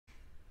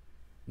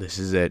This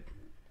is it.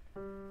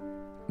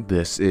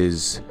 This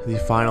is the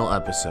final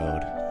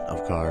episode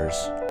of Cars.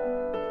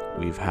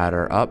 We've had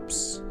our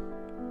ups,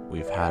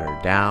 we've had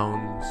our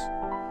downs,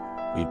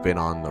 we've been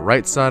on the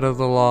right side of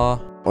the law.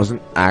 I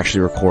wasn't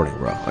actually recording,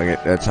 bro.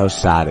 Like, that's how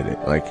sad it is.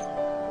 Like,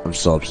 I'm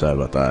so upset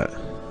about that.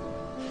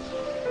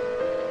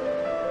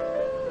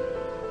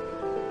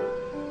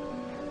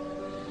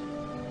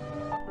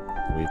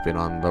 We've been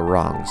on the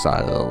wrong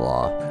side of the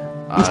law.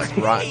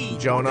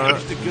 Jonah,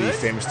 the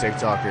famous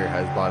TikToker,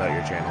 has bought out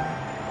your channel.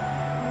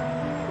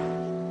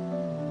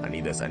 I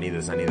need this. Got it.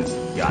 I need this.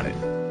 Got it.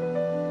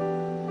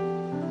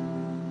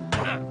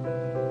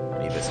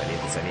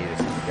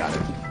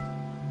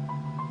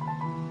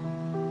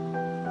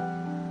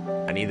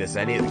 I need this.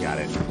 Got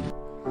it.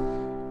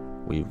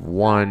 We've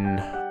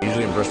won.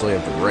 Usually in Bristol you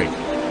have to brake.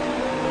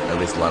 At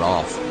least let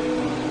off.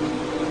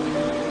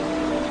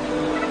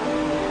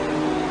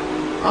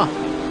 Huh.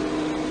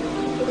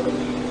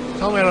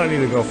 Tell me I don't need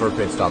to go for a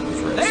pit stop this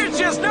race. There's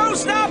just no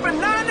stopping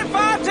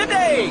 95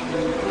 today!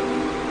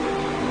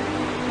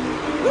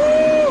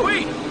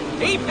 Woo-wee!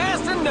 Ain't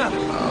fast enough.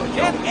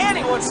 Can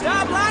anyone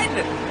stop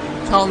lightning?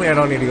 Tell me I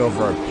don't need to go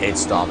for a pit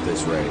stop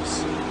this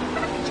race.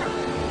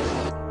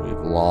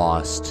 We've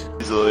lost.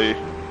 Easily.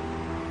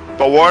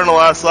 But we're in the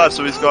last lap,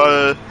 so he's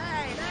gotta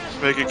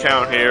make it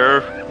count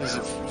here. This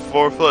is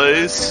 4th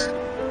place.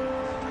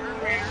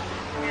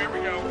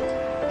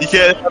 You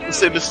can't have the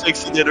same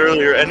mistakes he did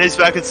earlier, and he's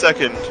back in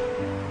 2nd.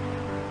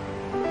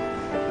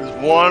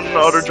 There's one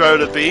other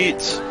driver to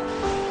beat,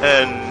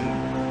 and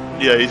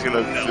yeah, he's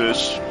gonna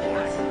finish.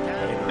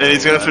 And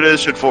he's gonna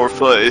finish in 4th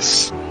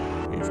place.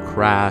 We've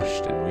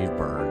crashed and we've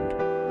burned.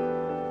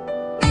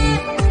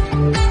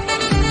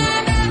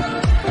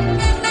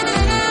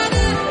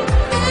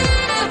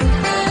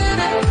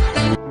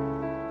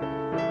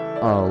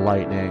 Oh,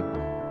 lightning.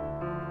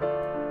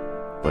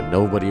 But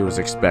nobody was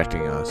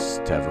expecting us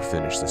to ever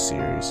finish the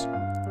series.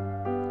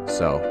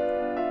 So,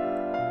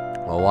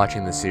 while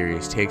watching the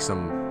series, take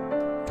some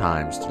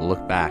times to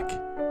look back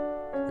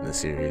in the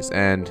series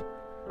and,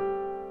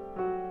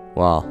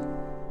 well,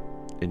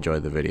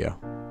 enjoy the video.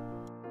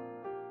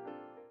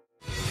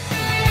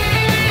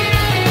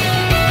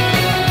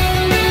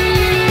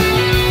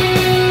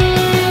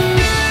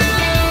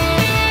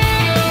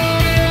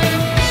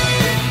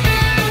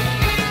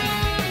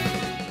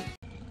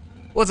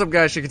 What's up,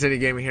 guys? Should Continue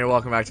Gaming here.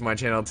 Welcome back to my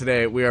channel.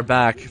 Today we are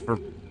back for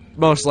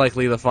most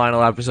likely the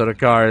final episode of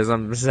Cars.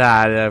 I'm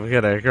sad. I'm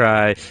gonna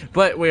cry.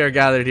 But we are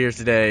gathered here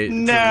today.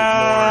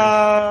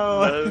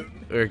 No.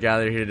 We're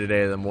gathered here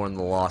today to mourn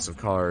the loss of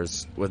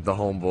Cars with the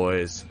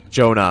homeboys,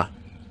 Jonah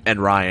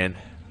and Ryan.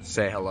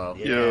 Say hello.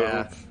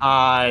 Yeah.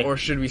 Hi. Or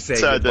should we say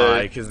Sad goodbye?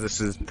 day. Because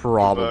this is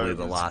probably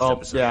the last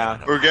episode. Yeah.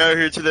 We're gathered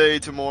here today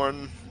to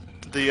mourn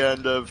the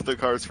end of the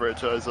Cars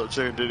franchise on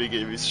Chicken Diddy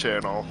Gaming's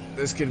channel.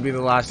 This could be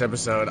the last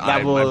episode.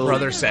 My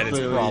brother said it's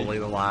probably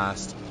the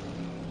last.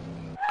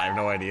 I have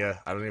no idea.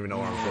 I don't even know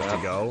where I'm supposed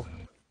to go.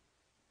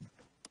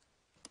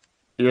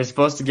 You're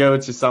supposed to go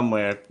to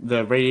somewhere.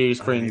 The Radiator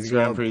Springs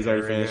Grand Prix is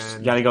already finished.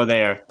 You gotta go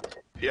there.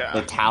 Yeah.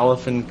 The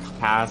Talifin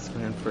Pass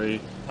Grand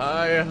Prix.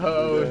 Hi,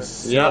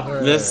 host. Yep.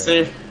 This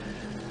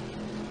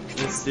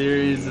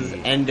series is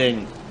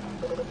ending.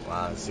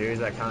 Wow, the series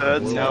that kind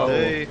of That's blew up.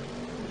 they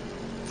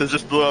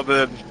just blew up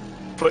and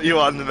put you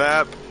on the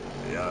map.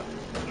 Yeah.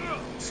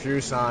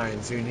 Screw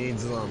signs. Who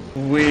needs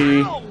them?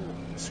 We.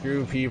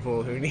 Screw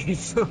people. Who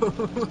needs them?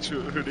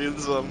 Who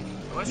needs them?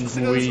 Am I supposed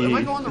to go this way? Am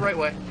I going the right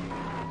way?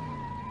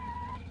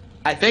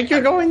 I think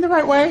you're going the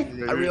right way.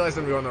 I realized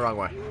I'm going the wrong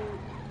way.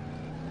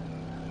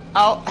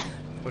 Oh.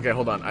 Okay,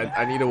 hold on.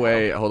 I need a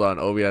way. Hold on.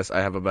 OBS,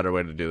 I have a better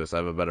way to do this.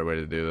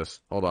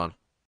 Hold on.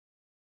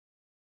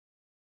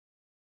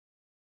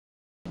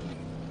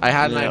 I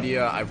had an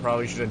idea. I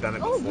probably should have done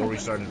it before we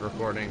started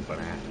recording, but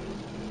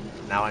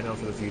now I know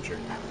for the future.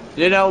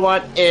 You know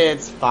what?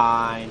 It's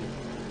fine.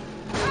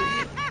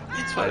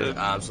 It's I fine.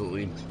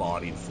 absolutely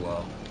bodied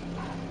Flo.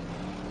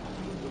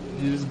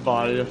 You just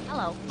bodied him.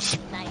 Hello.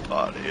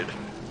 Bodied.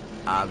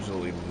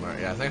 Absolutely.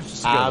 Yeah, I think I should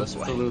just go this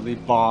way. Absolutely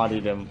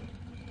bodied him.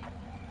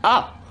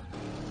 Ah.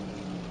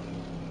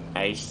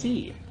 I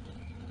see.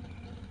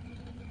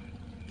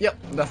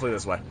 Yep, definitely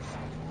this way.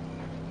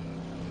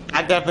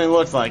 That definitely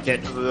looks like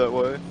it. Is it that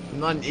way? I'm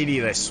not an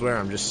idiot, I swear.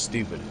 I'm just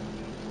stupid.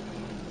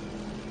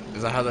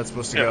 Is that how that's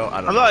supposed to go?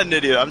 I don't know. I'm not an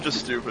idiot, I'm just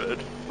stupid.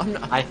 I'm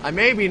not, I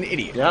may be an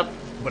idiot. Yep.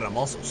 But I'm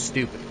also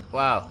stupid.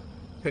 Wow.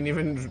 Couldn't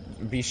even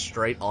be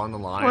straight on the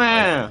line.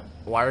 Wow. Like,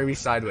 why are we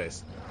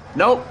sideways?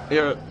 Nope.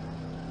 You're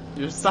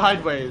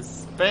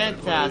sideways.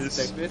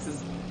 Fantastic.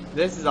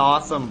 This is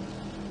awesome.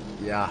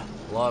 Yeah,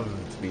 love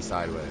to be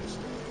sideways.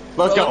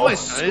 Let's go. My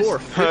score.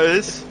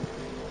 Nice.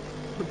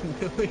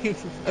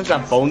 That's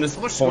that bonus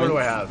How much score do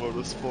I have?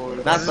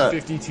 Motorsport. That's a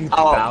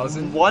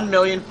 52,000.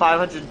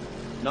 1,500,000.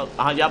 No,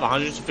 you have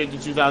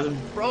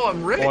 152,415. Bro,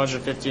 I'm rich.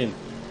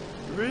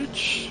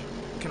 Rich.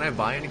 Can I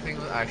buy anything?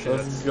 Actually,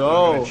 Let's I'm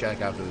go. gonna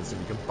check after this if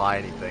you can buy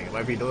anything. It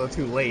might be a little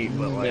too late,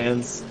 but like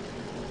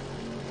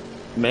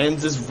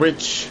Man's is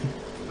rich.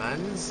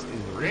 Men's is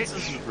rich.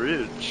 This is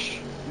rich.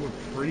 we're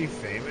pretty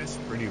famous,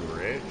 pretty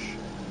rich.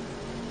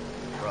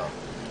 Bro.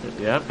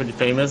 Yeah, pretty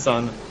famous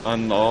on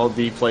all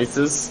the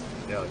places.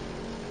 Yeah, like,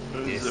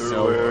 It's this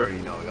everywhere. server,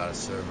 you know, we got a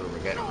server, we're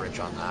getting rich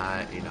on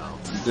that, you know.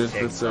 This the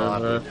TikTok,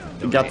 server.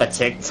 we You got the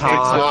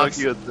TikTok, TikToks.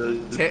 you got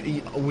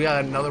the. We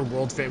got another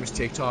world famous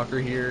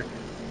TikToker here.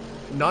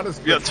 Not as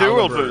We got the two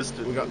world caliber-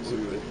 famous. We got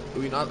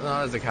we not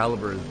as the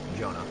caliber as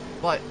Jonah,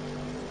 but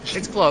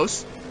it's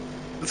close.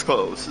 It's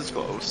close. It's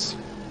close.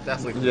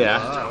 Definitely.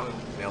 Yeah.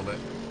 Nailed it.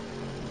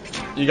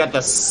 You got the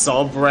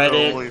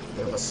subreddit. Only- We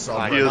have a Yeah,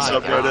 subreddit.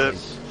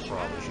 subreddit.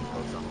 Probably should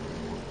post something.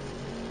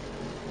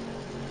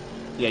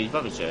 Yeah, you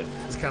probably should.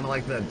 It's kind of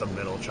like the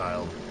middle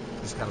child.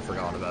 Just kind of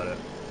forgot about it.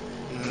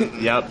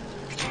 Yep.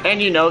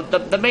 And you know,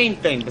 the main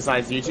thing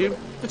besides YouTube,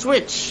 the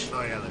Twitch.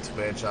 Oh yeah, the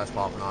Twitch, that's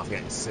popping off,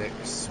 getting sick.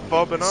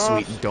 Popping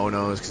off. Sweet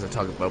donos, because I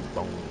talk about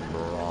bone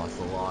broth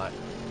a lot.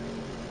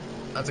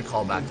 That's a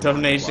callback to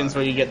Donations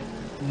where you get,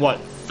 what,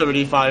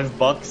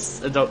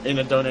 $35 in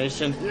a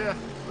donation? Yeah,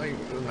 like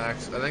the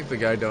max. I think the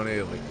guy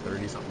donated like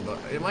 30 something. But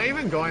am I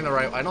even going the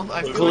right? I feel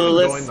like I'm going the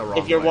Clueless, wrong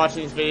if you're way.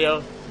 watching this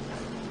video.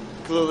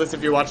 Clueless,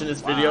 if you're watching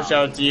this video,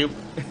 shout out to you.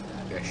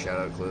 Yeah, shout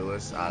out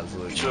Clueless,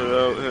 absolutely. Shout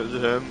out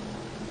to him.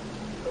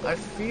 I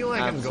feel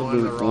like I'm going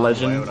Absolute the wrong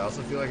legend. way, but I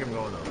also feel like I'm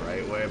going the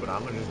right way. But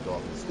I'm gonna just go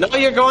up this. No,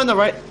 you're going the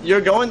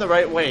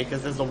right way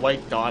because there's a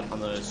white dot on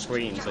the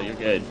screen, so you're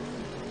good.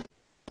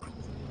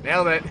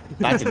 Nailed it.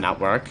 That did not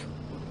work.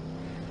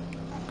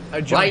 I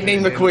jumped Lightning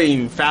in.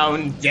 McQueen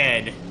found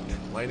dead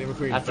Lightning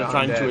McQueen after found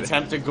trying dead. to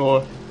attempt to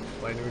go.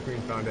 Lightning McQueen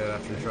found dead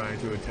after trying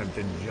to attempt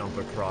to jump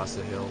across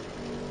the hill.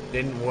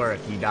 Didn't work.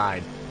 He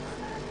died.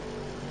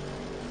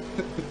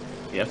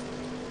 Yep.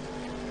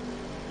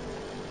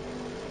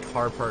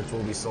 Car parts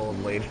will be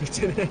sold later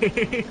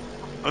today.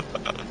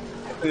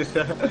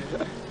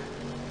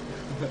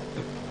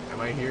 Am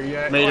I here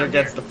yet? Mater I'm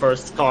gets here. the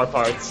first car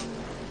parts.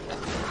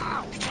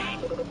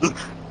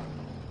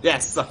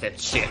 Yes, suck it,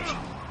 shit.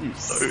 You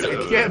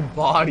suck. Get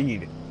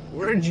bodied.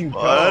 Where'd you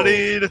go?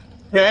 Buddied.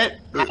 Get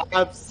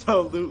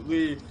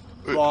absolutely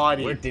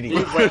bodied. Where did he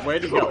Wait, go?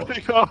 where'd he go? Where'd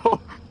he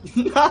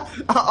go?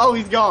 Oh,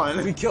 he's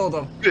gone. We killed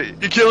him.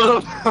 You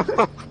killed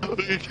him.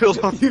 You killed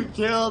him. You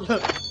killed.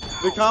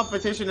 The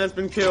competition has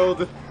been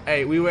killed.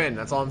 Hey, we win.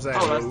 That's all I'm saying.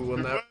 Oh, that's- We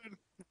won that.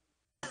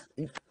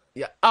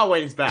 Oh,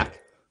 wait, he's back.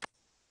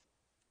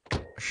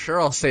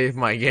 Sure, I'll save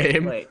my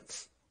game. Wait,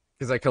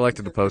 Because I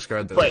collected the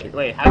postcard. That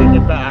wait, how did he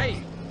get back?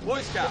 Hey,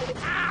 Boy Scout.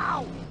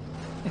 Ow!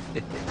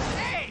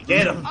 Hey!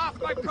 Get him.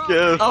 Off my property!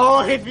 Yeah.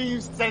 Oh, if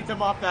you sent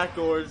him off that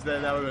gorge,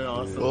 then that would have been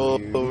awesome. Oh,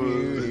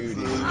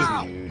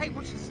 Ow! Hey,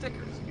 what's the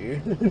stickers?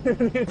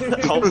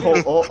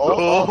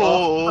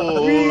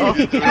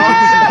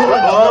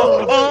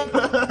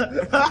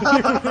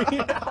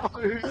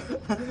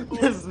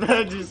 This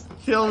man just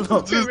killed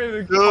him.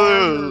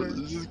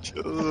 Just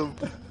kill him.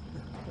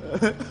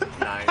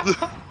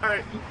 Nice.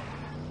 Alright.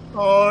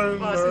 Oh,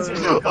 Well, since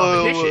there's no. no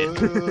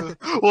competition.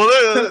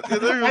 Well,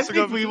 there I goes the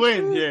think we competition.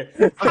 win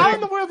here. How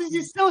in the world is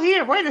he still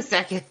here? Wait a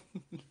second.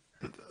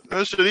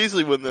 I should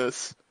easily win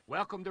this.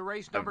 Welcome to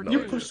race number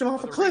You 2. pushed him off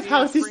of a the cliff. Radio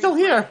How is he still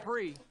Springs here? Grand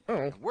Prix.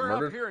 Oh, We're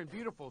murdered. up here in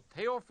beautiful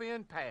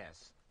Tailfin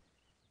Pass.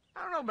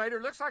 I don't know,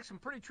 Mater. Looks like some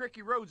pretty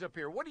tricky roads up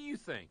here. What do you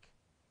think?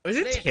 Is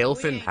it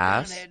Tailfin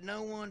Pass?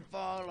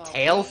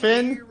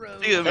 Tailfin?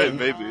 Yeah,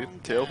 maybe.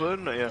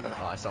 Tailfin? Yeah.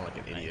 Oh, I sound like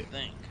an idiot.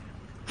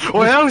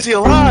 Well, how is he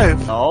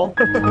alive? No.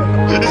 You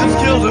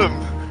just killed him.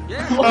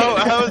 Yeah.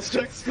 How is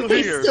Chick still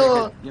He's here?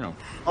 still. You know,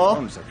 Oh,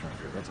 bonus section right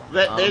here, that's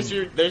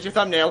all. there's your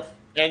thumbnail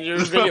and your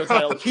video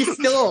title. He's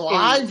still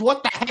alive?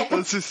 What the heck?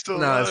 That's he still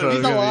No, alive. that's what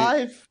He's gonna be-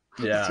 alive?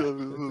 Yeah.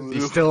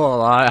 He's still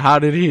alive. How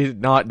did he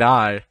not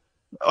die?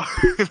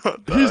 He's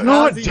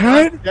not How's he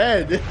dead?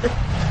 Dead.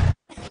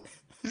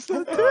 He's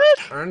not dead.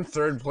 Earn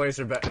third place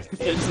or better.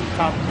 It's some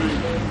top 3.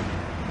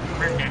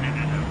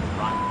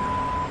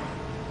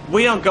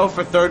 We don't go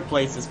for third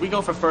places. We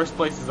go for first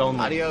places only.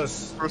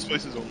 Adios. First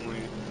place is only.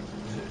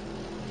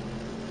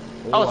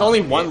 Oh, it's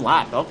only one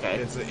lap. Okay.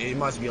 It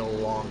must be a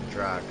long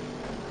track.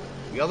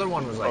 The other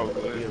one was like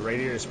Probably. the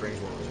Radiator Springs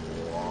one was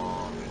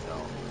long as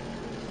hell.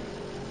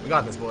 We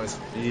got this, boys.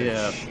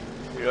 Yeah.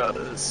 We got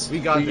this. We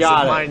got We this.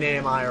 got It's it. my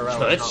name IRL,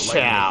 Good not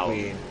chow.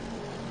 Lightning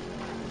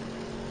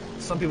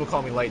McQueen. Some people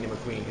call me Lightning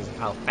McQueen because of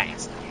how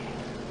fast I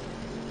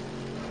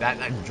am. That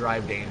and I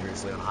drive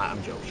dangerously on high.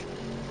 I'm joking.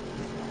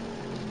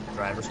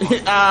 Drive responsibly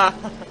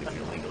if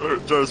you're legal.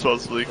 Drive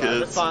responsibly, Drive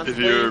kids.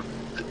 responsibly.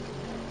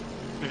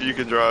 If you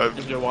can drive.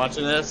 If you're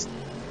watching this,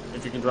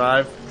 if you can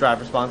drive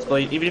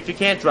responsibly. Even if you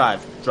can't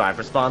drive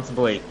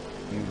responsibly.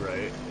 You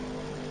right.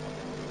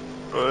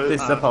 Right?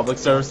 This is a public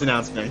service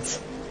announcement.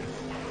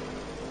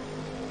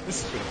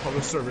 This has been a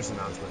public service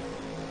announcement.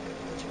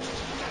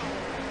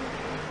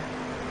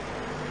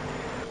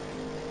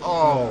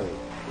 Oh.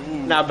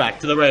 Now back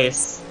to the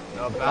race.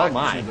 Now Oh back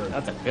my, to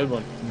that's a good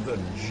one. the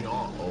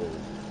John. Oh.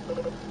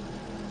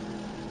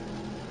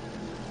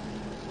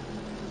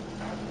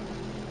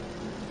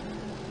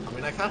 I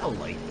mean, I kind of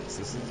like this.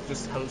 This is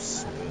just how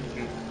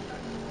smooth.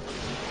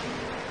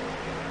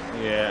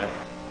 Yeah.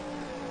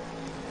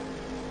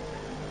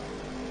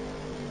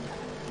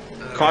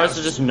 cars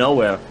are just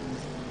nowhere.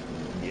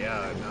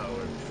 Yeah, no,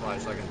 we're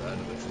 5 seconds ahead,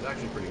 which is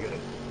actually pretty good.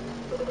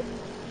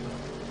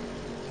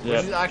 Yeah.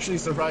 Which is actually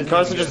surprising.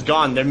 Cars are just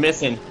gone. They're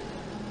missing.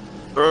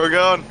 Where are we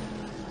going?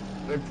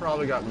 They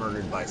probably got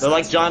murdered by. They're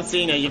like John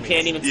Cena. You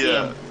can't even see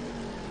Yeah. them.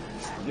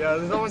 Yeah,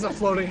 there's always a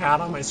floating hat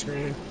on my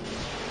screen.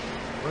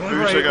 Whenever,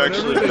 wish I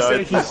actually they say died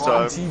he's this on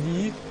time.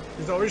 TV,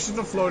 there's always just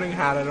a floating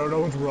hat. I don't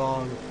know what's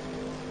wrong.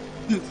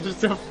 It's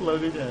just a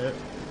floating head.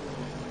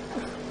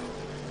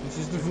 It's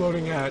just a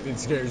floating hat. It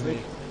scares me.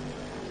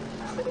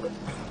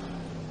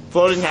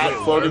 Floating hat,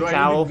 Wait, floating where do I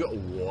towel. need to go?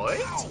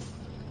 What?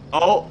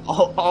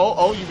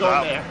 Oh, you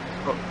going there.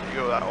 Oh, you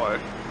go that way.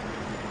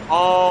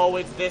 Oh,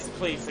 it's this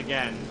place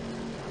again.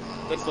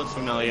 This looks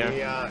familiar.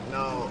 Yeah,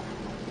 no.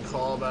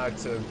 Call back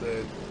to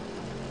the.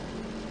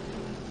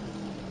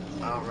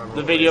 I don't remember.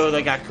 The what video race that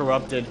it got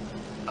corrupted. was.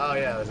 Oh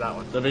yeah, there's that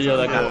one. The video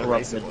that I don't got know what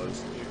race corrupted. it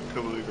was.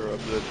 Completely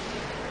corrupted.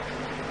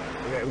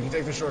 Okay, we can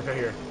take the shortcut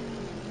here.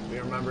 We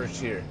remember it's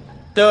here.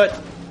 Do it.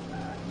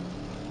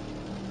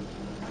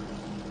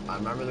 I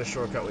remember the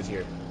shortcut was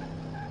here.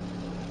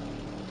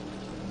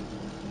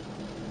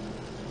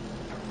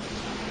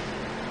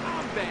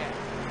 I'm bad.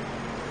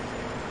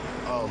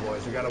 Oh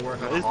boys, we gotta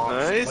work on Nice, hops.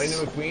 nice.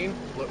 Lightning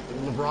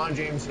McQueen? LeBron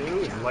James who?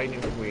 It's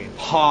Lightning McQueen.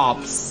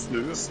 Hops.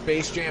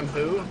 Space Jam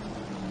who?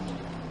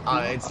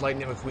 It's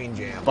Lightning McQueen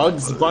Jam.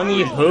 Bugs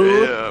Bunny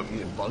who? Yeah.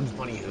 Yeah, Bugs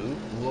Bunny who?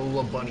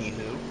 Lola Bunny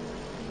who?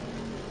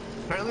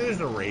 Apparently there's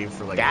a rave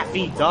for like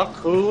Daffy Lola Duck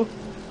who? Bunny.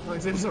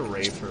 Like there's a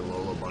rave for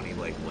Lola Bunny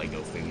like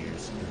Lego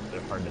figures.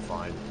 They're hard to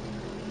find.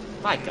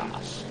 My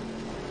gosh.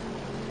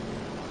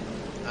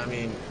 I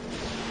mean,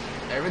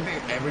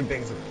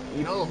 everything's.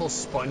 You know the whole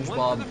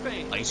SpongeBob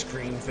ice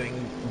cream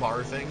thing,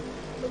 bar thing?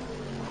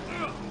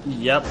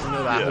 Yep. You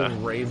know that Yeah. whole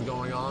rave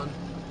going on?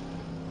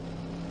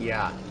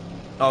 Yeah.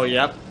 Oh,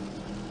 yep.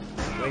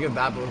 Think of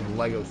that, but with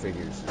Lego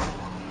figures.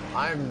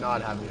 I'm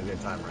not having a good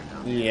time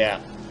right now. Yeah.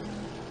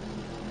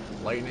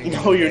 Lightning.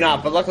 No, you're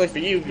not. But luckily for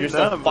you, you're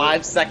still not,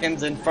 5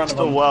 seconds in front of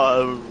Still them. well out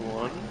of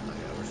everyone. Oh,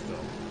 yeah, we're still.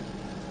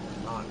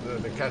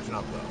 Not. They're catching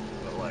up though.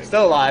 But like.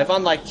 Still alive,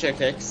 unlike Chick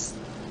Hicks.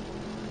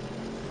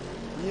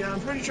 Yeah, I'm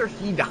pretty sure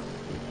he died.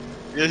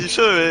 Yeah, he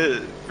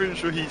should. Pretty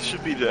sure he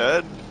should be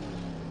dead.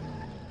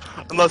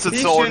 Unless it's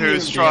He someone shouldn't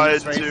who's even be tried in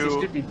this race, he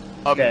to should be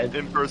dead.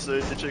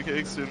 impersonate the Chick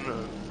Hicks, and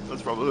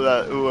that's probably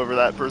whoever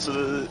that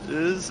person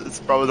is. It's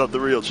probably not the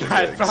real Chick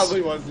That Hicks.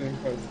 probably wasn't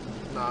imposter.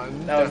 No, That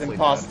was definitely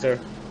imposter.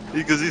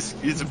 Because he's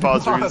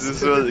imposter.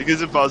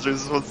 He's imposter.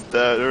 This one's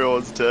dead.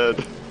 Everyone's dead.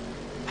 Dead.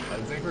 I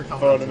think we're coming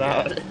Vote up to him the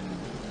out. end.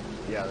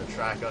 Yeah, the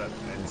track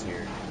ends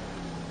here.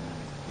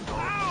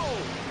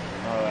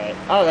 Alright.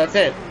 Oh, that's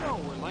it. I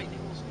don't know where lightning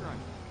will strike.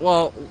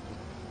 Well,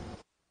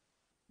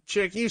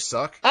 Chick, you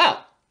suck.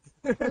 Ah!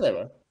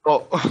 Whatever.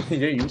 Oh,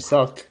 Yeah, you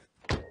suck.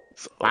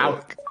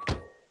 Wow.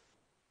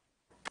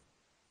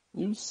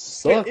 You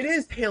suck. It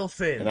is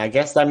Tailfin. And I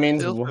guess that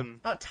means...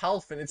 Dilton. Not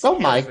Talfin, it's Oh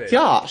my Tailfin.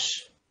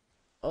 gosh.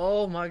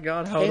 Oh my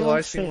god, how do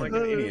I seem Tailfin. like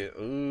an idiot?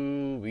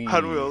 Ooh, wee. how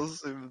do we all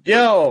seem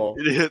Yo!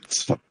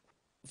 idiots?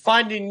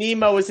 Finding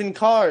Nemo is in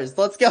cars.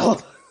 Let's go.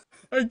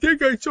 I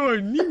think I saw a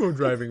Nemo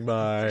driving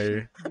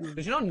by.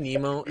 Did you know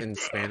Nemo in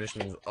Spanish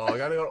means, oh, I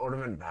gotta go to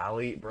Ornament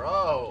Valley?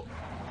 Bro.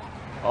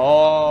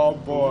 Oh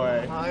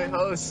boy. Hi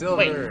ho, Wait,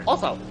 Silver.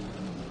 also...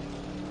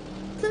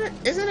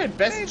 Isn't it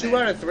best 2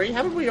 out of 3?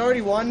 Haven't we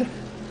already won?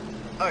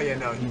 Oh yeah,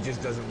 no, he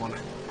just doesn't want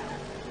it.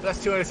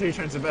 Best 2 out of 3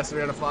 turns the best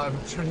 3 out of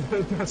 5, turns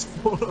the best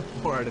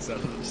 4 out of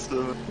 7.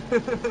 So,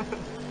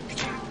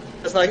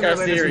 Just like our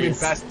Sooner or later, it's gonna be series.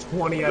 best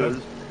 20 out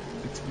of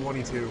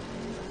 22.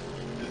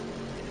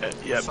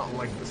 yep.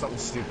 Something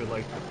stupid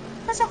like.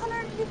 That's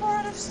 184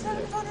 out of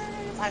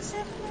 785,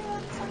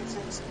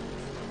 746.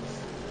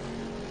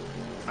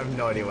 I have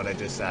no idea what I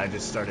just said. I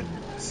just started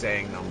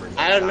saying numbers.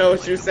 I don't know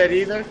what you said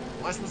either.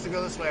 Am I supposed to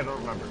go this way? I don't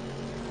remember.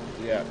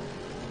 Yeah.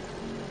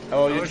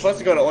 Oh, you're supposed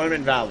to go to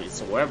Ornament Valley,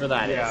 so wherever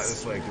that is. Yeah,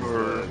 this way,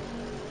 because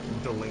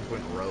the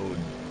delinquent road,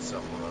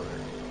 something or other.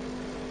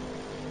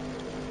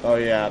 Oh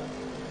yeah,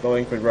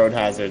 delinquent road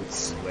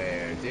hazards.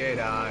 Where did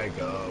I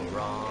go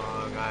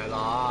wrong? I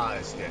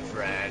lost a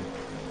friend.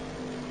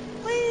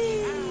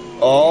 Whee!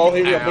 Oh,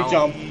 here we go, big Ow.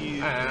 jump.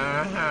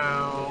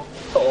 Ow.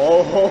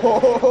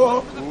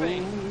 Oh.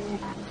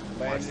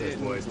 Watch this,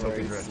 boys.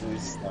 Tokyo drift.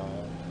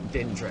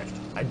 Didn't drift.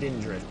 I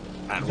didn't drift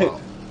at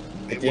all.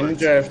 Didn't worked.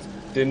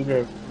 drift. Didn't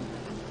drift.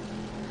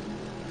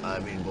 I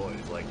mean, boys,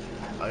 like,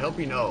 I hope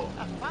you know,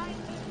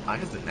 I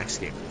have the next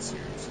game in the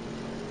series.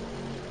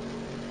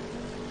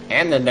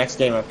 And the next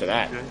game after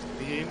that.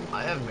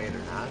 I have Mater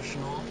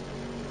National.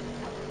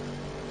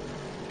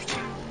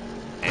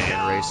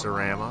 And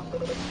Racerama.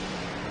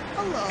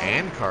 Hello.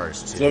 And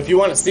Cars 2. So if you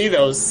want to see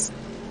those,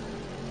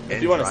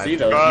 and you want to Drive see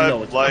to- those, you know Subscribe,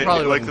 what's like,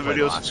 probably like the wouldn't play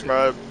video, last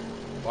subscribe.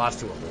 Last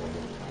 2 are horrible.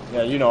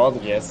 Yeah, you know all the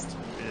gist.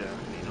 Yeah.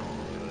 You know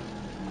all of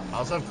it. I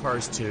also have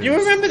Cars 2. You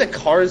remember the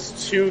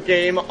Cars 2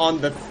 game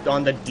on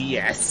the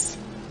DS?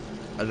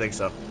 I think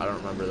so. I don't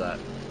remember that.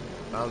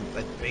 I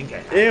think I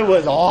have. It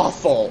was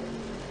awful.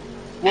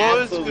 Well,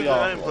 it's Absolutely because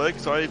I didn't awful. play,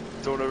 so I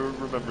don't ever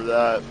remember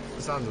that.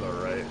 Sounds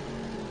about right.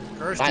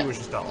 First two was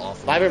just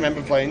awful. I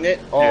remember playing it.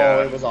 Oh,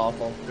 Yeah. it was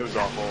awful. It was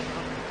awful.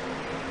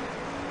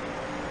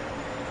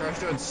 First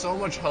two had so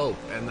much hope,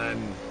 and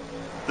then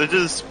They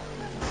just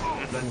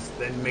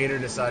then Mater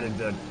decided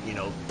to, you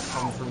know,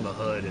 come from the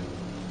hood and,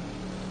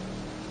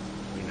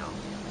 you know,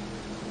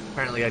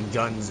 apparently had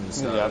guns and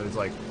stuff. Yeah. It was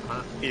like,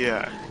 huh?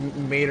 yeah.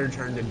 Mater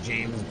turned to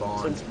James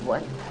Bond. Since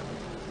when?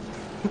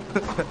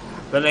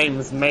 The name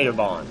is Mater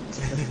Bond.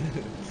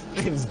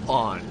 James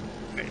Bond.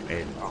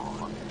 James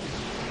Bond.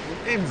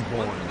 James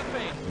Bond.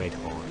 Mate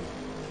Bond.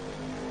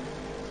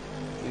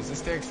 Jeez,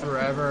 this takes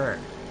forever.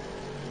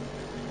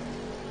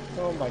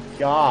 Oh my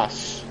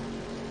gosh.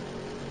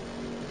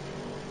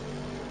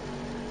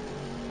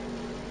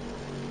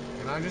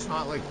 Can I just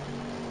not, like,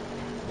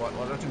 what?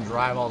 Why do I have to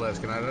drive all this?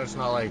 Can I just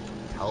not, like,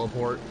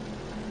 teleport?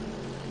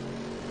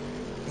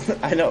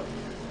 I know.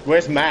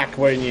 Where's Mac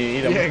when you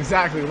need him? Yeah,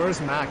 exactly.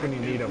 Where's Mac when you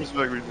need him?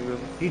 Respect me, dude.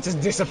 He just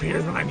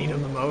disappears when I need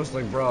him the most.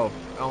 Like, bro,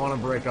 I want to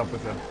break up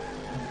with him.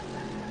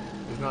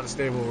 There's not a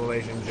stable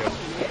relationship.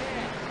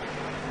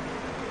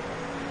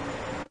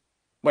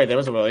 Wait, there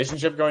was a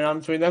relationship going on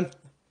between them?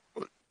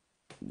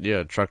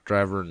 Yeah, truck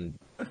driver and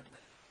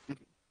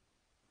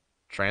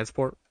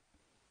transport.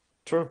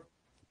 True.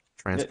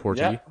 Transportee.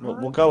 Yeah,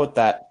 we'll go with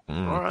that. All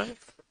right.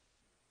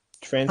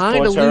 Kind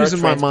of Transporter,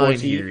 losing my mind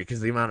transportee. here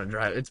because the amount of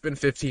drive. It's been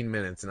 15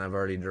 minutes and I've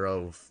already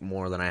drove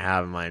more than I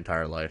have in my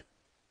entire life.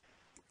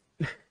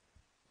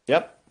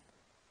 Yep.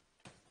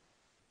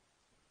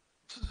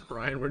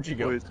 Ryan, where'd you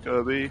go? Boy, it's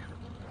gotta be.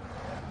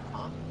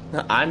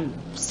 I'm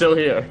still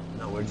here.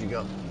 No, where'd you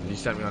go? You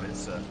sent me on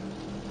Insta.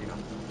 You know,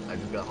 I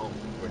just got home.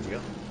 Where'd you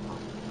go?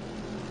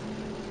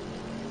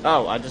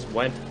 Oh, I just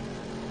went.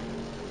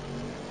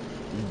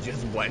 You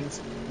just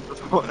went?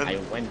 I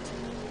went.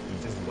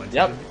 You just went?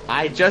 Yep,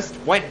 I just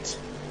went.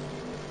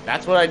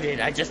 That's what I did.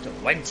 I just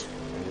went.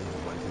 You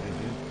just went to the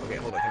dude? Okay,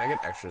 hold on. Can I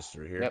get extras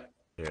through here? Yep.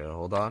 Yeah,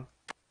 hold on.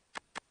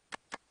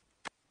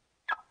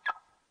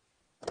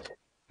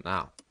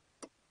 Now,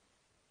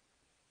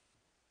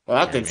 Well,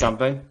 that did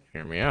something.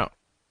 Hear me out.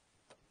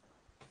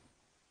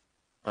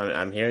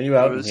 I'm hearing you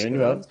out. I'm hearing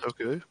you out.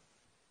 Okay.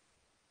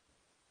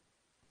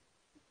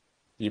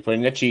 You put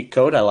in a cheat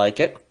code. I like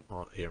it.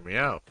 Well, hear me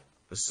out.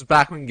 This is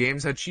back when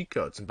games had cheat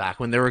codes and back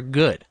when they were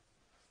good.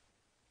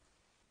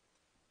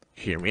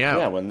 Hear me out.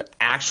 Yeah, when the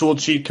actual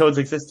cheat codes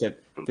existed.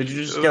 Did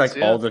you just get like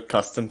all the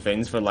custom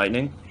things for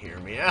Lightning? hear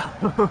me out.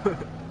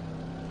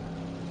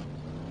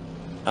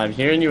 I'm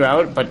hearing you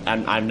out, but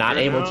I'm not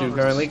Hear me able to out.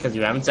 currently because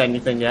you haven't said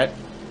anything yet.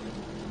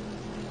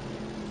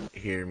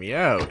 Hear me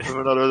out.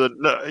 Other than,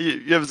 no,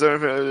 you haven't said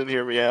anything other than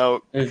hear me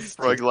out It's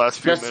for like the last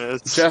few just,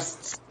 minutes.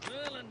 just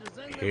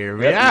Hear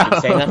me yep, you've been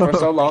out. saying that for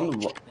so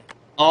long.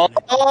 Oh,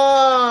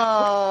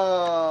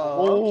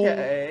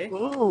 okay.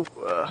 Oh,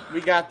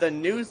 We got the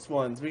newest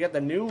ones. We got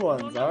the new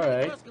ones. All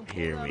right.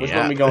 Hear me Which one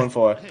out. we going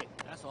for?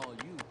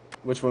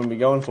 Which one we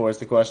going for is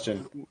the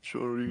question. which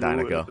one are you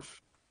Dinoco. going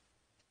with?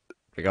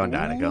 We're going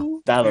Dinoco.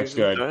 That looks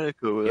good. Dinoco,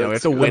 Yeah, we have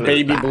that's to good. win The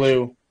baby bash.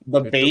 blue.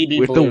 The baby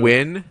With blue. the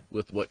win,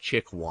 with what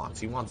Chick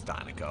wants. He wants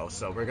Dinoco,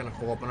 so we're gonna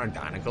pull up in our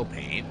Dinoco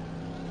paint.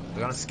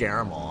 We're gonna scare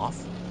him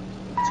off.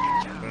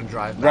 We're gonna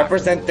drive back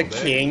Represent a the little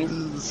bit.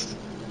 king.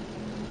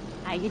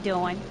 How you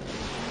doing?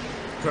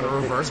 Gonna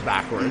reverse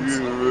backwards.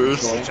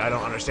 Universe. Which I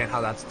don't understand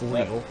how that's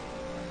legal.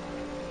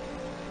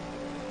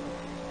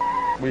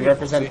 We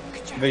represent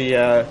the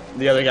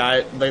other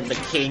guy, the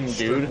king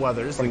dude.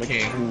 Weathers, from the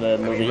king. from the I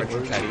mean, movie.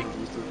 Richard Petty.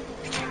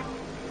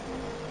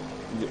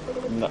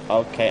 No,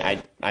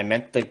 okay, I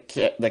meant the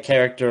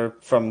character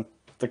from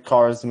the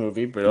Cars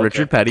movie, but okay.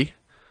 Richard Petty.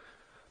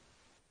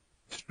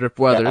 Strip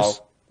Yeah,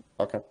 Weathers.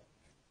 okay.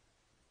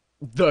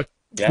 The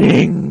Yeah.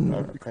 King.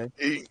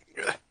 Okay.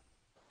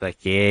 The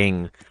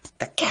king.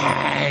 The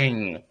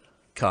king.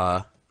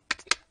 Ka.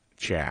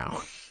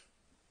 Chow.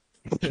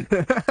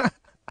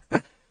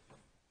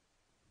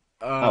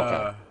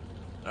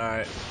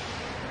 Alright.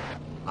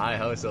 Hi,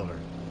 hello, Silver.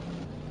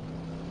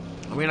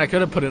 I mean, I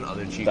could have put in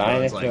other cheat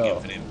codes like Dinoco.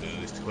 infinite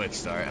boost, quick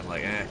start. I'm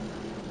like, eh.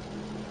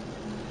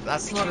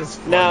 That's not as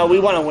fun. No, we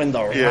want to win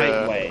the Yeah.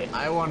 right way.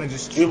 I want to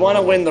just. We want to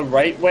troll. win the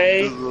right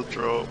way. This is a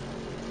trope.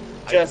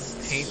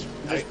 Just, Paint- just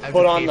I have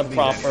put to on pay the for these-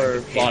 I proper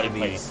have to pay body for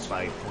paint. these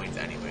by points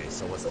anyway,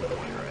 so what's the point,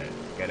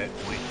 right? Get it?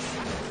 Points.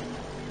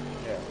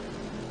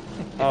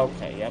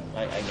 Okay, yep,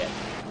 I get it.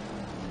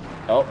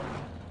 Oh.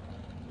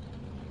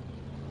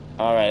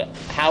 Alright,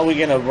 how are we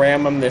gonna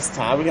ram him this time?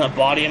 How are we gonna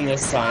body him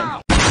this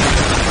time?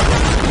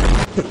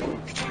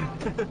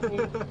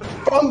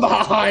 From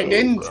behind,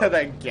 into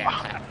the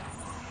gas.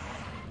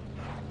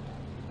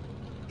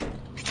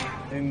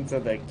 Into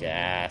the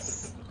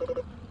gas.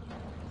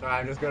 Sorry,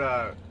 I'm just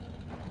gonna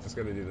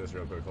do this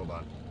real quick. Hold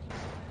on.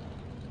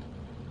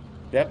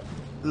 Yep,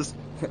 Just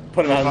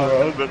put him out on the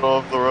road. been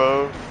off the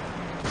road.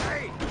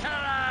 Hey, cut it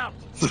out!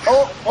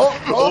 Oh,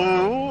 oh,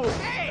 oh! Oh,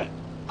 Hey!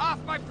 Off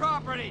my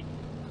property!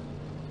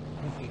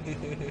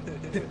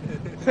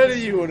 What are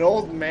you, an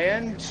old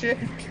man, chick?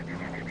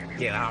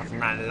 Get off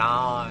my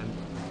lawn.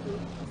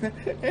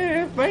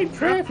 Eh, my my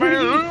property.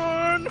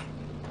 lawn!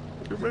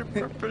 You're my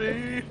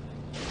property.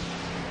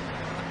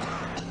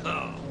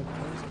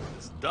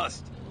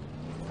 dust.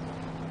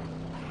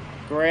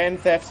 Grand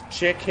Theft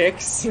Chick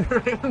Hicks. Is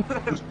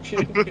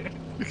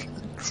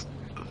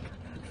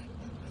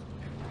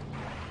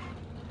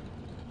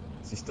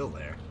he still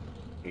there?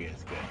 He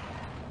is.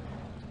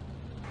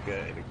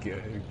 Good.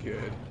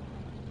 Good.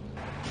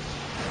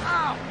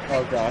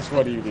 Oh gosh,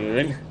 what are you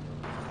doing?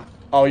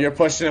 Oh, you're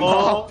pushing him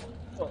up.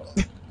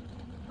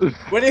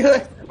 What are you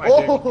like?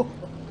 Oh!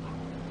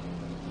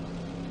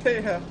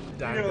 Yeah.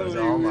 Diamonds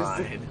all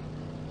mine.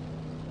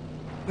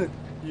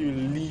 You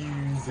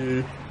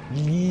loser.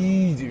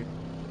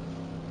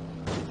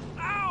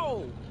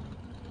 Ow!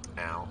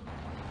 Ow.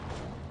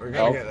 We're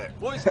gonna get there.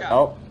 Boy Scout,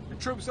 Oh. the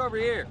troops over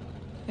here.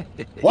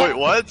 Wait,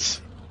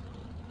 what?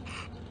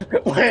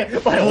 Wait,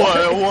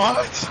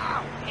 What?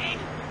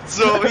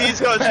 So he's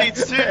got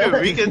cheats too.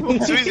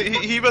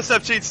 He must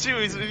have cheats too.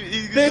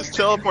 He can just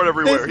teleport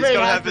everywhere. He's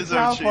gonna have his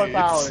own cheats.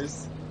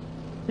 Powers.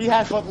 He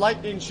has what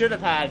Lightning should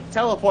have had: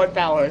 teleport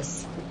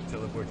powers.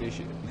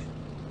 Teleportation.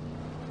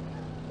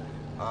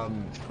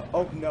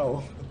 Oh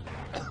no.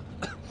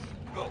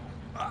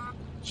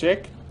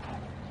 Chick.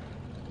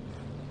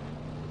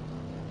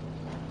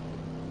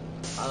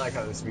 I like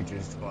how this feature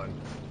is fun.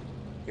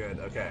 Good.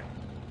 Okay.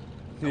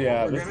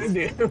 Yeah. What we're gonna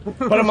do?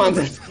 Put him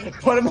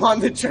on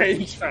the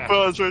train track.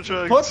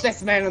 Put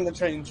this man on the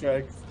train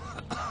tracks.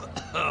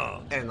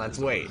 And let's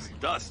wait.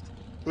 Dust.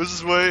 Let's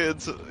just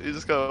wait. You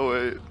just gotta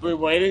wait. We're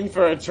waiting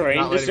for a train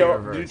Not to letting show me up.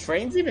 reverse. Do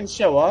trains even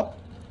show up?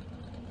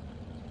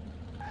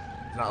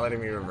 Not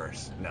letting me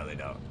reverse. No, they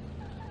don't.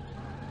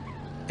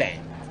 Dang.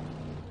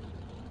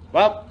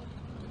 Well.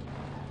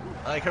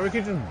 I like how we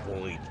can just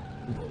bully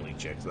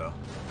chicks though.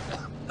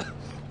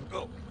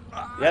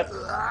 Yep.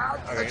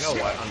 Okay, you know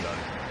what? I'm done.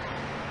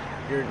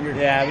 You're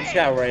Yeah, we just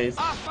got raised.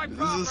 Off my I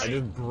property.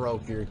 just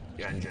broke your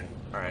engine.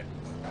 Alright.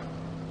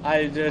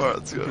 I just Alright,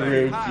 let's go.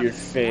 broke your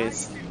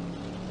face.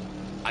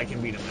 I can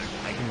beat him there.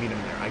 I can beat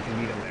him there. I can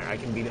beat him there. I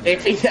can beat him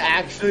If there. he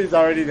actually is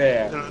already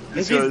there.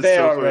 This If guy he's is there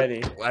so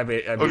already. I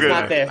beat Okay. He's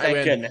not there, I thank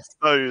win. goodness.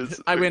 Oh,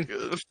 I win.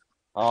 good.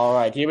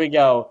 Alright, here we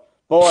go.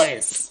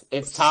 Boys,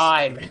 it's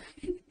time.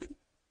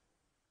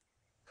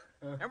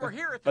 And we're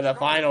here at For the start of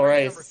final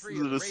race race. number 3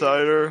 of The the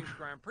decider. Radio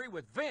Grand Prix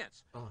with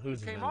Vince. Oh,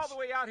 who's Came Vince? all the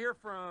way out here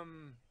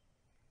from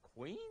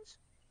Queens?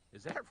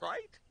 Is that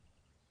right?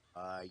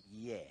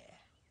 Yeah.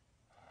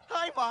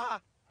 Hi, Ma.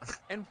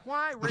 And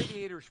why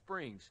Radiator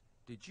Springs?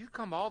 Did you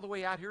come all the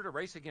way out here to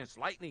race against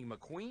Lightning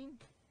McQueen?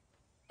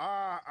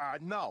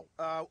 No.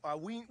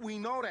 We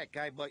know that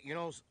guy, but, you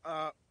know,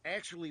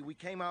 actually, we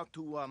came out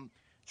to,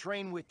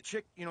 train with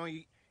Chick, you know,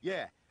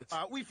 yeah.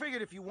 We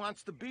figured if he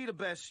wants to be the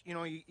best, you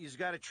know, he's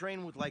got to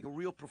train with, like, a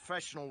real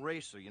professional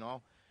racer, you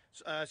know?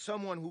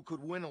 Someone who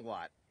could win a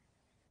lot.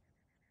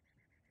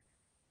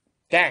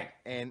 Dang.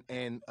 And,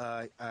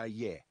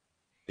 yeah.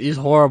 He's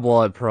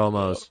horrible at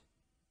promos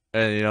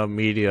and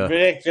media.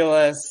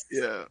 Ridiculous.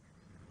 Yeah.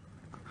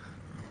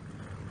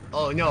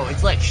 Oh no,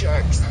 it's like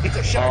sharks. It's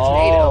a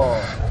sharknado.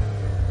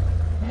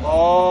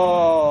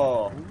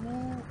 Oh.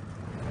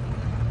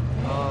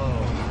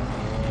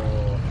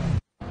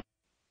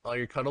 All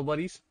your cuddle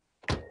buddies?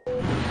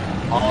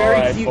 All Very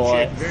right, cute boy.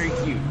 chick, very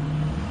cute.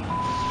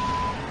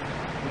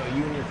 No,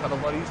 you and your cuddle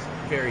buddies?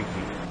 Very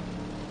cute.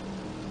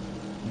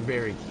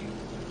 Very cute.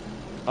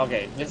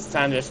 Okay, this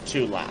time there's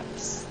 2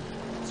 laps.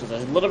 So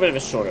there's a little bit of a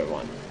shorter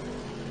one.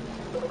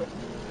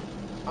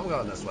 I'm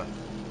going this way.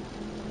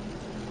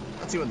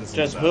 Let's see what this is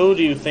Just about. who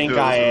do you think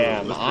Yeah, I let's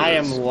do am? this. I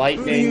am Who do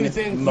Lightning you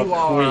think McQueen. you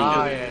are?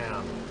 I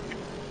am.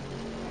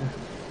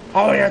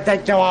 Who do you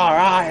think you are?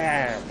 I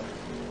am.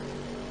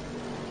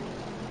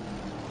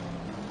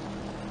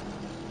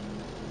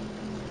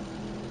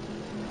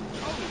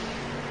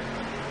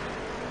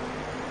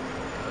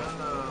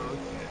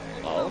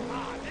 Oh.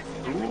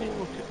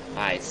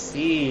 I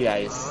see,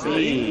 I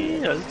see.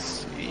 Let's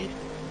see.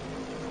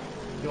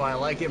 Do I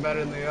like it better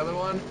than the other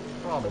one?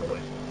 Probably.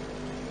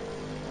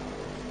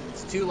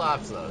 It's 2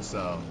 laps though,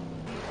 so.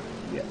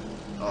 Yeah.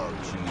 Oh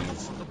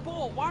jeez. The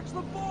bull! Watch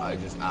the bull! I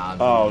just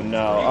Oh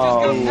no, You just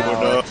oh got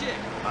past no. that chick.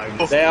 I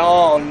just They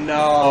all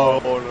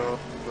know. Oh no.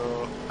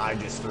 No. I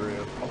just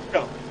threw.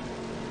 Oh,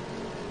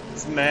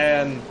 this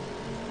man.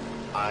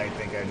 I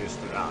think I just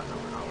threw. Oh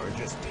no, we're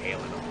just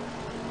tailing them.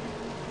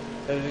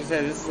 As you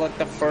said, this is like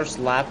the first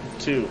lap of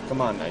 2.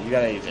 Come on now, you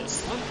gotta age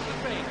this. Look for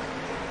the paint.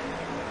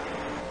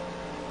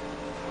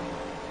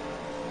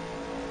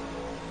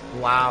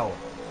 Wow.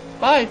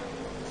 Bye.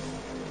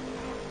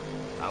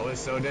 That was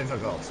so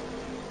difficult.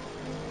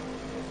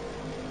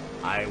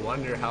 I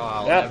wonder how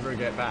I'll Yep. ever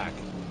get back.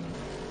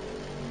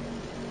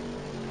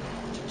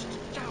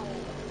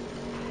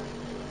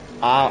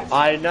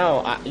 I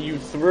know. You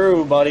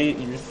threw, buddy.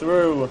 You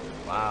threw.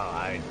 Wow,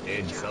 I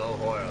did so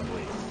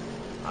horribly.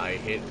 I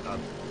hit a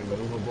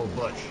immovable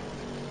bush.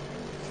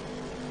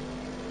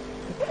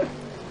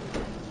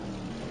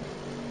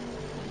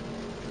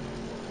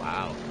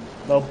 Wow.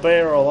 The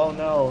barrel. Oh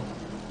no.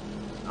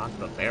 Not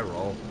the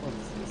barrel.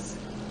 What's this?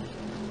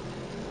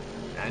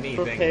 Anything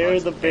Prepare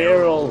but the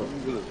barrel.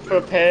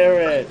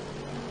 Prepare it.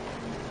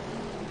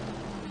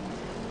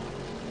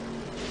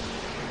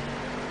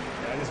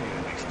 Yeah, I just need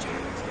to mix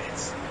chickens.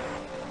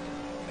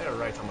 got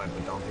right on my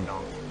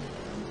badonkadonk.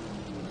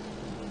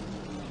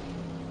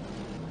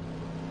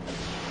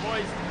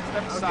 Boys,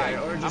 step aside.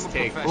 Okay, or just I'm a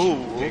take. professional.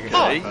 Ooh, Take a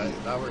okay.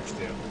 shortcut. That works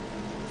too.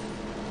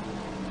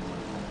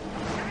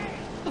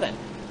 Then.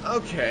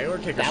 Okay, we're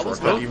taking a That was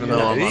shortcut, good. even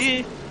though I'm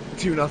Yeah. up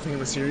 2-0 in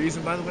the series.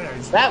 And by the way, I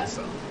just That-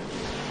 so.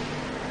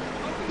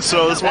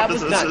 So this That one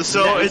was doesn't. nuts.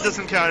 So That it was-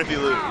 doesn't count if you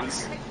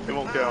lose. It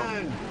won't count.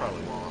 I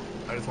probably won't.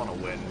 I just want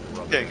to win.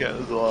 Can't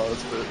count as a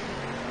loss, but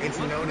It's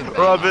noted that.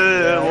 rub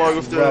it along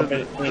with Rub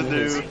it the in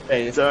his new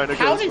face. Dynaco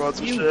How did you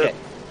sponsorship. get?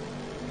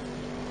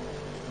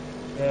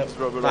 Yep. Just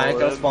rub it all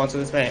Dynaco in. sponsor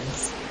this man.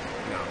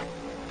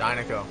 No.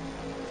 Dynaco.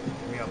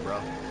 Hit me up, bro.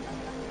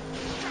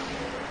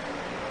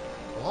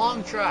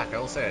 Long track, I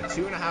will say. A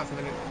 2.5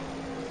 minute.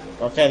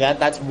 Okay,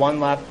 that's one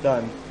lap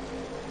done.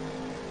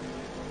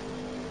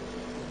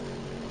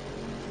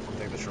 I'll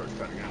take the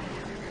shortcut again.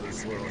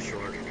 It's a little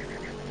short.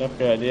 That's a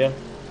good idea.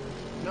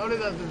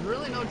 Noted that there's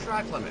really no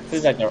track limits.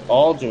 Seems like they're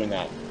all doing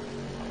that.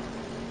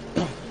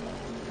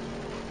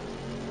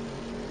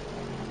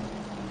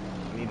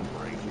 I need a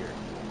break here.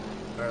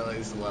 Alright,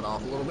 ladies, let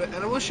off a little bit,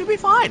 and it should be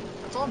fine.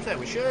 That's all I'm saying.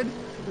 We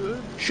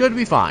should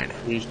be fine.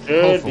 We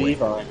should Hopefully. be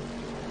fine.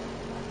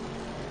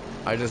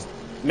 I just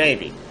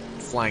Maybe.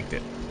 flanked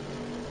it.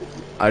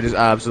 I just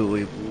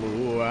absolutely.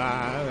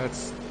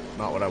 That's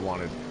not what I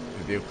wanted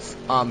to do.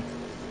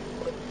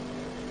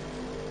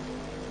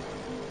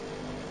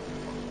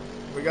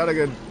 We got a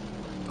good.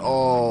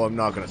 Oh, I'm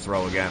not gonna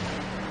throw again.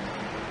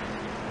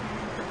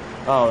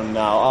 Oh no!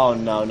 Oh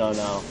no! No!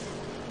 No!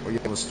 We're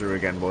getting this through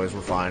again, boys.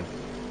 We're fine.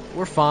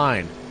 We're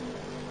fine.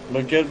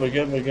 We're good. We're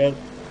good. We're good.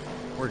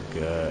 We're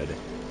good.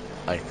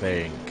 I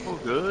think. Oh,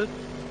 good.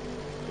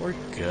 We're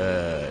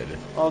good.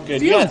 All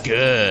good. Feel You got,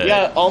 good. you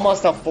got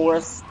almost a 4.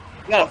 You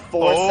got a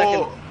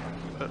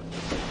 4-second.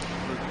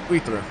 We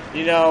threw.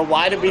 You know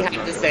why did we have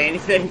to say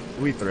anything?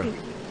 We threw.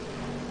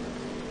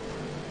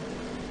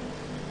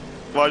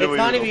 Why do It's we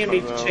not even even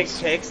gonna be open Chick those?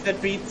 Hicks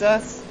that beats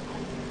us.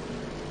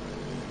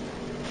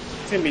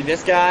 It's gonna be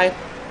this guy.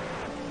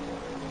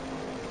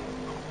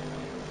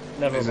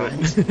 Never Is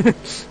mind.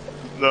 it?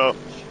 No,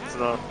 it's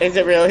not. Is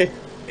it really?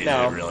 Is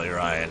No. it really,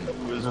 Ryan?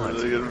 It's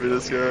really gonna be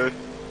this guy.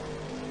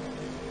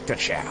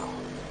 Ka-chow.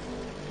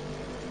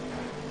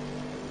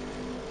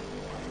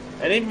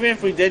 And even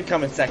if we did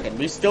come in second,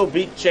 we still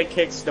beat Chick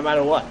Hicks no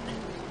matter what.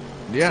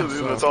 Yeah,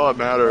 So that's all that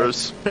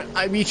matters.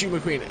 I beat you,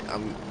 McQueen.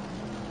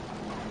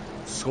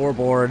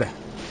 Scoreboard.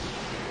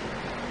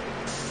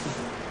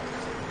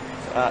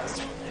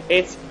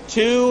 It's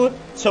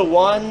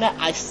 2-1.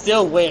 I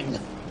still win.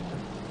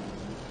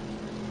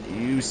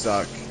 You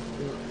suck.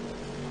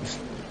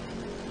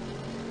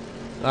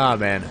 Ah,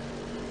 man.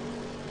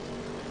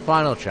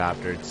 Final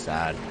chapter. It's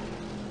sad.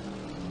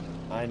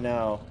 I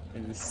know.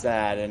 It's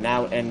sad. And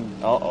now,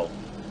 uh-oh.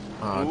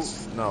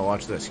 No,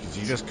 watch this, because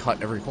you just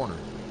cut every corner.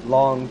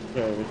 Long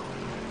third.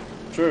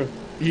 True.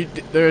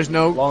 There's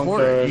no Long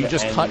corner. third You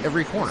just and- ver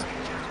every corner.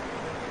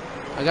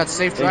 I got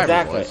safe driver,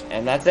 Exactly. boys.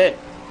 And that's it.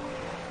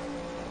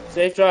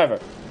 Safe driver.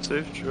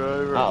 Safe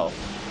driver. Uh-oh.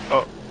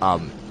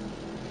 Oh.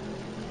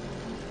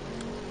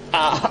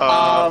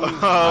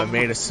 I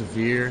made a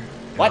severe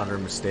What? utter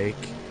mistake.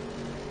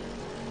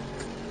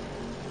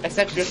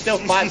 Except you're still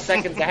 5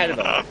 seconds ahead of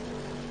him.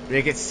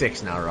 Make it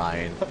 6 now,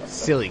 Ryan.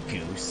 Silly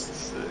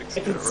goose. 6.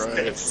 It's Right.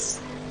 6.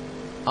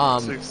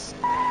 6.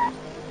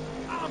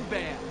 I'm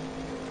bad.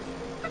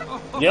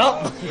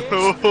 Yup.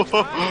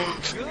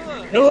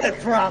 Good. Do it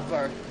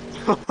proper.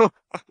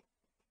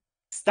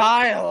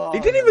 Style. He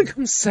didn't even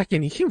come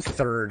second. He came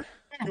third.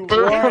 You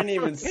weren't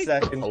even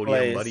second Podium,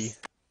 place. buddy.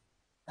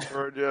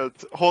 Or, yeah,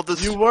 hold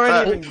this. You weren't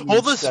fat, even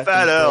hold this second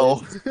fat L.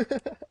 place.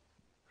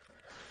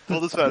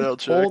 Hold this fat L,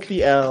 chick. Hold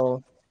the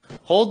L.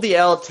 Hold the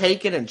L,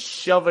 take it, and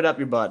shove it up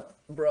your butt.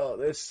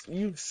 Bro, you don't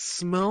even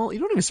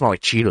smell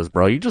like Cheetos,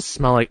 bro. You just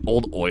smell like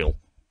old oil.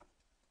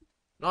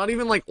 Not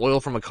even like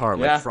oil from a car,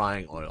 Yeah. like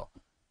frying oil.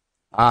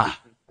 Ah.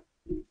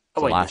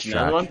 Oh, wait, last there's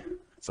another track. one?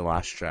 It's the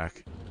last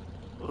track.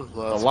 The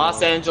The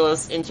Los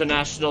Angeles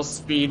International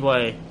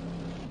Speedway.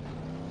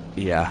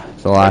 Yeah,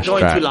 it's the We're last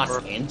going track. to Los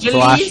It's Angeles. the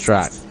last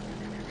track.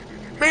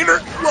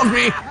 Maynard, love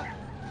me!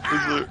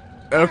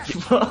 Okay.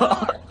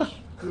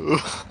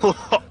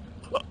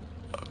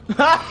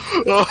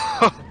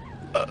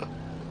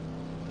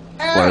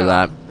 Where's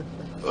that?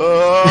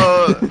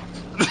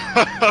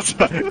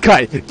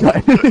 Cut.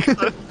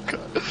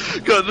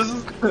 God, this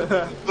is.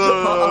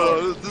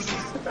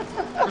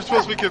 We're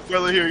supposed to be kid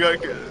friendly here. You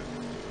got.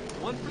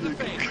 One for the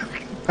fans.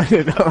 I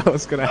didn't know that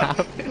was gonna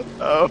happen.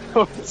 Oh.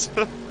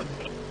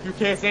 You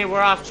can't say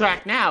we're off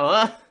track now,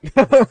 huh?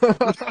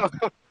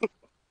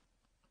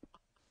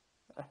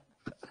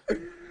 I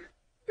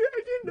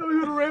didn't know he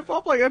would ramp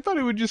up. Like, I thought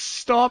he would just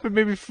stop and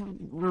maybe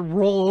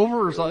roll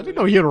over or something. I didn't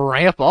know he would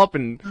ramp up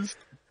and.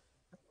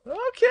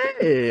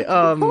 Okay.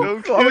 I'm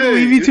gonna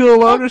leave you two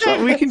alone or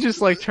something. We can just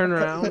like turn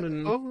around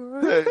and.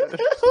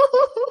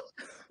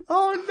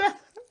 Oh no!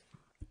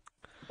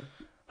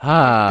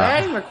 Ah.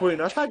 Dang,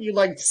 McQueen, I thought you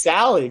liked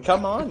Sally.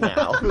 Come on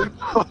now.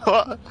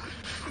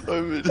 I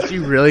mean, Is she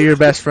really your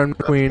best friend,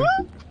 McQueen?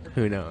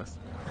 Who knows?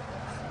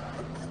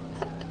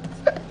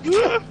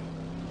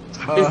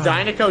 Is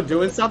Dynaco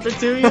doing something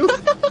to you?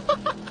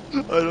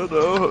 I don't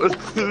know.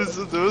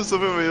 There was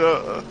something we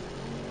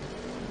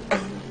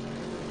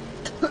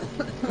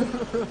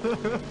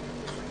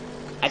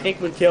I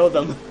think we killed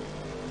him.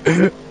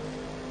 I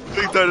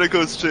think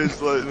Dynaco's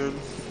changed lightning.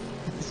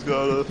 It's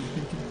gotta.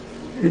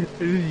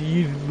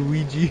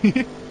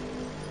 Luigi.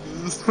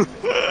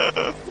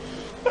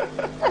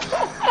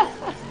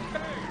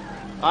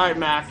 Alright,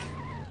 Mac.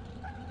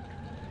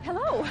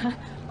 Hello.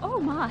 Oh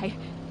my.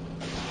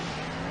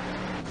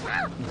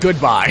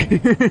 Goodbye.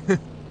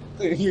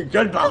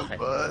 Goodbye.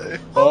 Bye.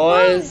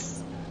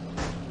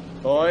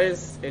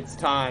 Boys, it's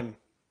time.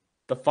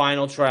 The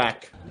final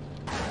track.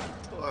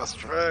 Last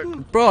track.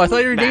 Bro, I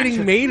thought you were Mac.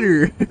 dating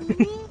Mater.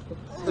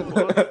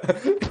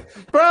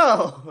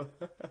 Bro!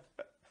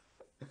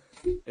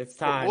 It's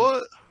time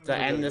What? to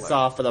end this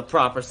off with a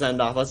proper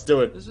send-off. Let's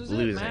do it. This is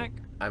Losing. it, Mac.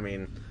 I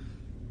mean,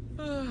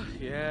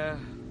 Yeah.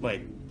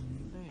 Wait.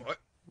 Hey, What?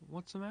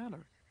 What's the matter?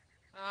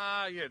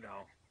 You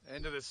know,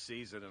 end of the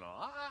season and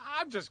all.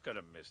 I'm just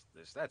gonna miss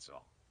this, that's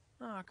all.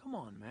 Ah, come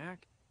on,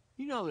 Mac.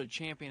 You know that a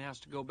champion has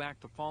to go back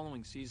the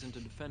following season to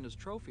defend his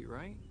trophy,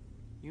 right?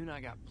 You and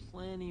I got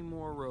plenty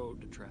more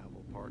road to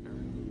travel, partner.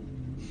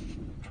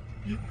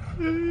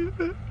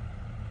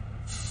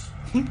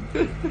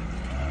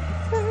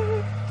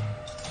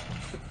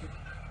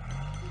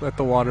 let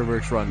the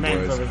waterworks run,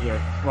 Man's boys. over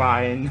here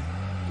crying.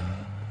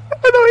 I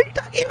know what you're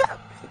talking about.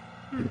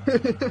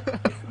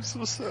 I'm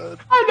so sad.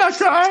 I'm not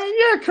crying,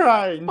 you're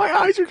crying! My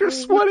eyes are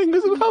just sweating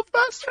because of how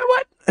fast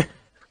I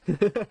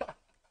went.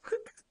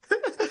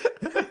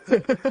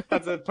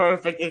 That's a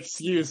perfect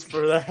excuse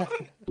for that.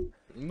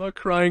 I'm not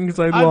crying because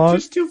I I'm lost.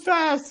 just too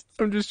fast!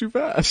 I'm just too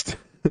fast.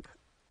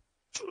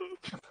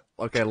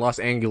 Okay, Los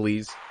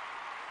Angeles.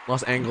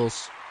 Los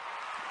Angeles.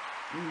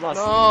 Los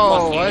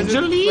why is it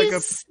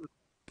Angeles?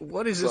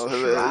 What is So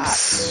this it track?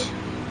 is.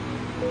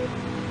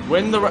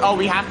 Win the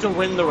we have to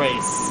win the race.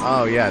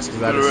 Oh yes,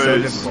 because that The is so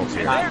race. difficult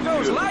here. There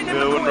goes Lightning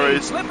Yeah, one McQueen,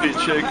 race, slipping beat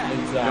from the Chick, pack.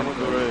 and win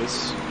the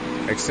race.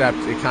 Except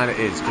it kind of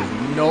is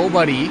because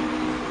nobody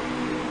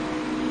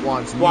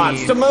wants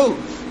Wants me to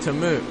move. to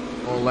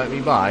move or let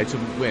me by to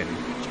win.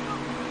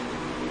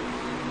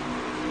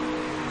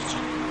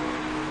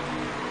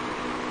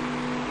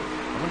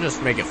 I'm gonna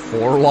just make it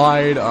 4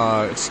 wide.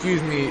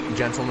 Excuse me,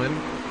 gentlemen.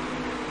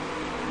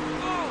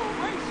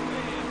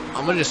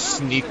 I'm gonna just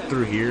sneak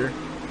through here.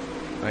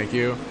 Thank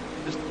you.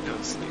 Just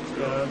gonna sneak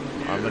through.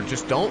 I'm gonna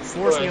just don't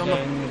force me on the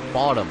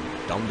bottom,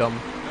 dum dum.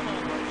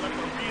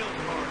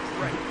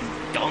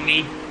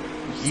 Dummy.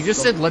 You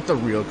just said let the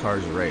real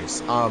cars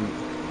race. We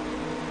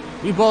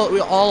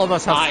all of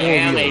us have 4 I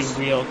am wheels. a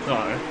real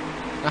car.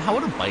 Now, how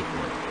would a bike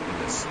work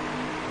in this?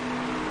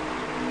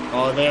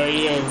 Oh, there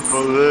he is.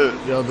 Oh,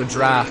 there. Yo, the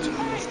draft.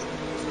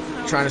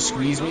 Trying to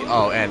squeeze me?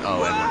 Oh, and we're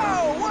done.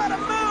 Whoa, what a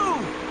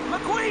move!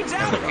 McQueen's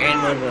out of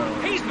And we're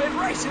front. done. He's been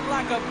racing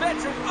like a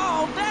veteran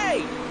all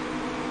day.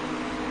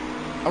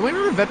 Are we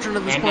not a veteran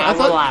at this And point? now I we're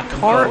thought lapping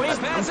car.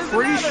 first. I'm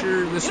pretty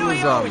sure this You know, was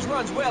he always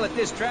runs well at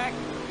this track.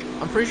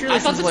 I'm pretty sure I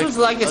this thought this was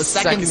like a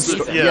second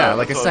season. Yeah,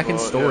 like a that's what I second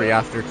thought, story yeah.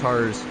 after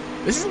Cars.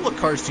 This is what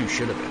Cars 2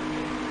 should have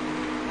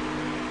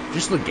been.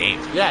 Just the game.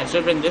 Yeah, it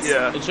should have been this.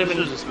 Yeah, it should have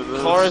it should've just been been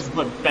this. cars,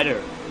 but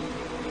better.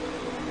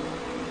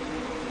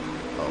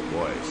 Oh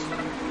boys.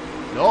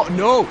 No,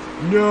 no,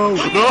 no,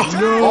 Make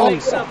no.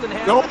 something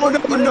happen. No. We're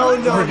good.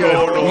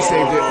 no, We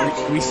saved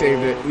no, it. We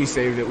saved it. We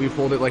saved it. We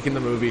pulled it like in the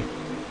movie.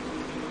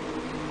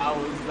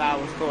 That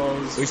was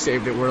close. We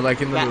saved it. We're like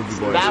in the movie,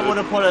 boys. That would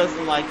have put us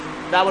in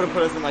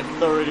like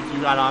third if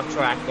you got off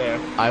track there.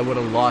 I would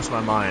have lost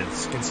my mind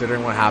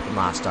considering what happened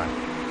last time.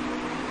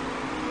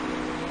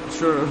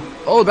 True.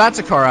 Oh, that's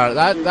a car out.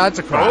 That's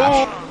a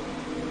crash.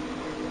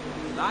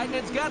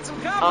 Lightning's got some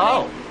company.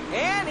 Oh.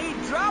 And he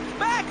drops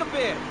back a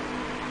bit.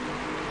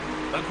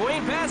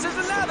 McQueen passes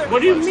another.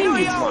 What do you know mean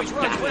he he always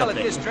drops runs back well a at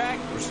bit? this track.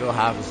 We're still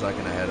half a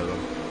second ahead of them.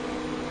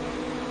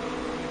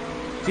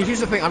 See,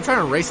 here's the thing. I'm trying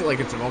to race it like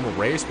it's a normal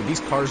race, but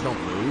these cars don't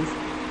move.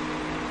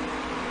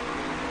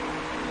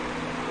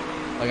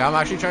 Like, I'm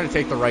actually trying to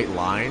take the right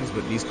lines,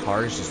 but these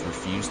cars just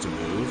refuse to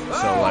move.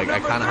 So, like, I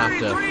kind of have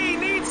to... 33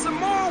 needs some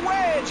more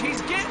wedge.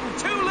 He's getting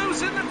too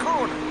loose in the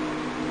corner.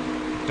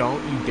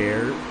 Don't you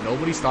dare.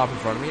 Nobody stop in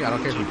front of me. I don't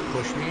care if you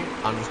push me.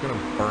 I'm just going to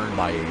burn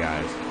by you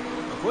guys.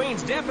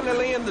 McQueen's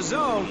definitely in the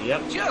zone.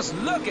 Yep. Just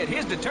look at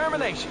his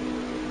determination.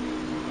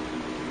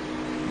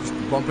 Just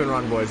bump and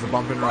run, boys. The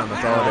bump and run.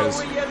 That's all it is.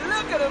 When you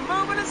look at him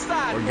moving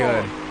aside, We're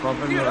good. Bump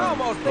and You'd run.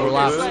 almost think 4 they're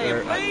laps.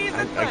 saying, please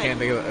and I can't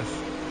think of it.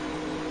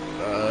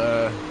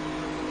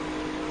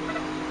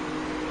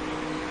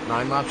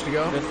 9 laps to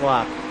go? This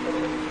lap.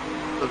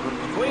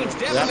 McQueen's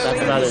that's definitely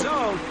in about the it.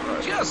 zone.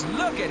 Just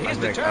look at his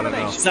I think- I don't know.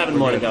 determination. 7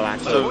 more to go,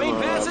 actually.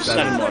 McQueen passes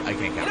 7 another. more. I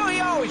can't You count. know he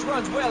always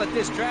runs well at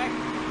this track.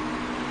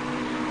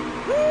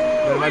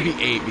 But it might be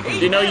 8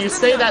 because... You know, you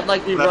say that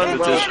like we run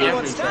well at Anyone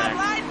every stop track.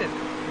 Lightning.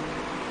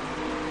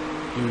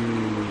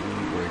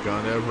 We're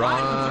gonna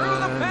Fighting through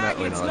the run. pack,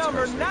 Wait, it's no, that's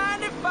number Cars 3.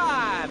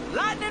 95,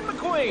 Lightning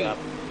McQueen. Yep. McQueen's definitely in the zone. We're still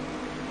half a second ahead of them. Yep. Just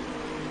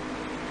look at his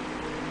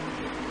determination.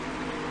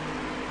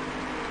 McQueen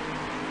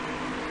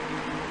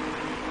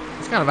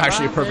kind of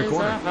actually a perfect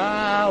corner.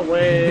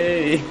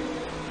 Highway.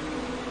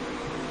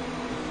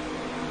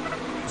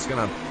 Just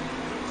gonna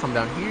come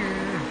down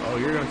here. Oh,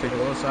 you're gonna take the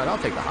low side. I'll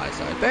take the high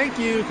side. Thank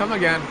you. Come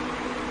again.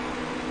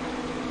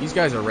 These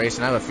guys are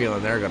racing. I have a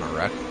feeling they're gonna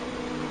wreck.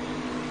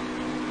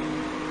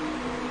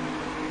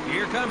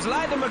 Here comes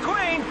Lightning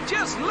McQueen.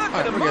 Just look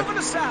at him moving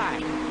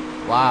aside.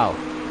 Wow.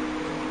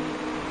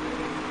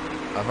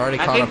 I've already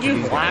caught up to these guys. I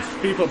think you've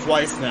laughed people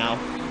twice now.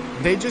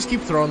 They just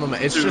keep throwing them.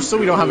 It's just so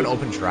we don't have an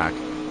open track.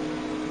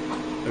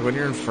 Like when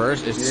you're in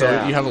first, it's so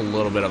you have a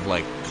little bit of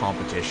like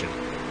competition.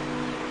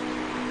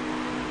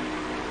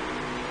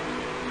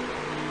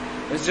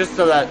 It's just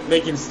so that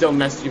they can still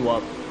mess you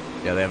up.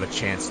 Yeah, they have a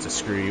chance to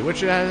screw you,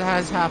 which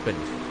has happened,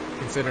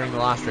 considering the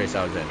last race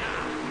I was in.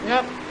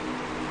 Yep.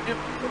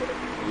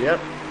 Yep.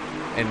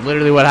 And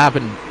literally what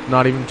happened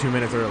not even 2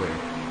 minutes earlier.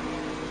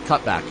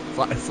 Cutback.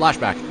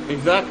 Flashback.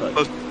 Exactly.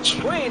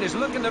 Wayne is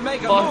looking to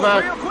make a move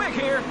real quick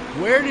here.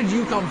 Where did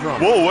you come from?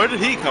 Whoa, where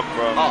did he come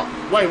from? Oh,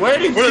 wait, where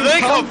did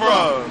they come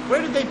from?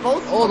 Where did they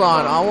both Hold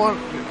on, I want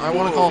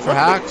to call for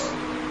hacks.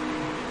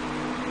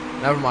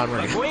 Never mind,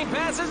 we're good. McQueen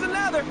passes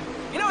another.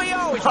 You know he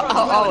always runs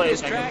well at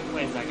this track.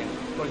 Wait a second.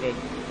 We're good.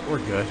 We're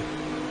good.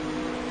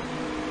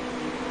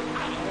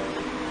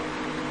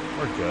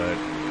 We're good.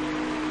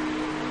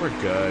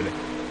 We're good.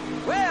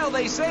 Well,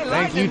 they say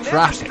lightning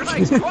never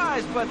strikes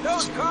twice, but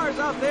those cars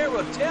out there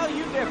will tell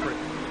you different.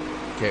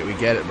 Okay, we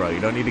get it, bro. You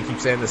don't need to keep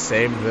saying the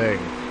same thing.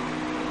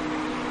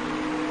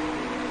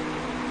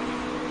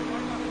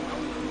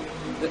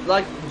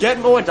 Like, get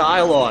more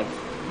dialogue.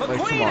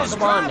 McQueen is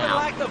driving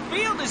like the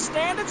field is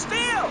standing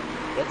still.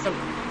 Get some.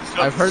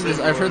 I've heard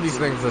these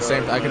things the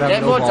same. I could have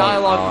get no more volume.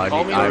 dialogue.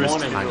 I'm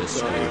kind of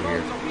screwed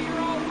here.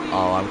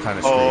 Oh, I'm kind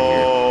of screwed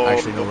here.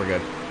 Actually, no, we're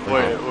good.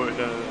 Wait,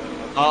 no.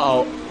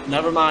 Uh-oh.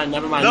 Never mind.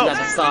 No. He's at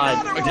the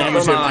side. I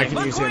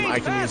can use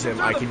him.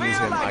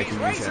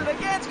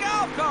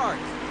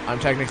 I'm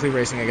technically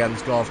racing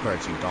against golf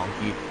carts, you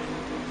donkey.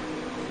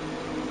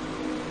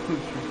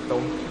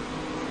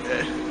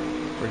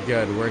 We're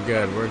good. We're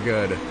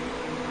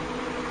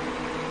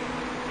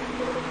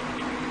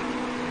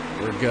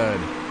good.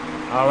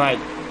 All right.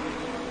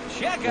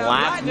 Check out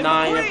Lap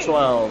 9 of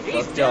 12.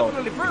 Let's go.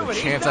 There's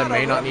a chance I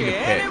may not need to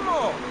pit.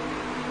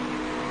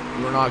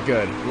 We're not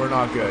good.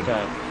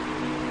 Okay.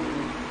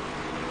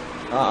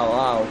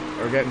 Uh-oh.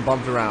 We're getting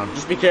bumped around.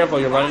 Just be careful.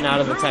 You're running out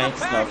of the tank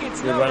stuff.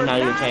 You're running out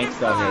of your tank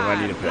stuff. Okay, I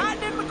need to pit.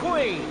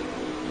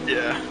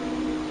 Yeah.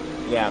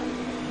 Yeah.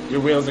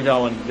 Your wheels are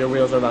going. Your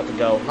wheels are about to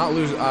go. Not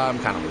losing. I'm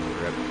kind of losing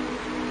grip.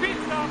 Pit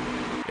stop.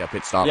 Yeah,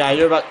 pit stop. Yeah,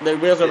 the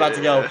wheels are about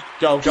to go.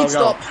 Go.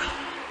 Stop.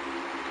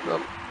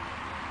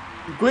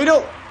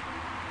 Guido.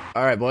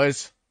 All right,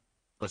 boys.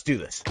 Let's do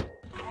this.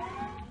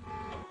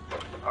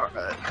 All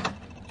right.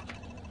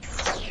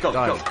 Go.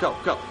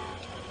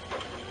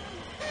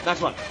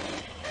 Next one.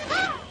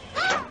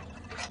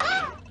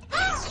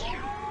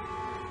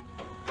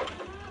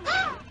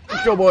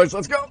 Let's go, boys.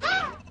 Let's go.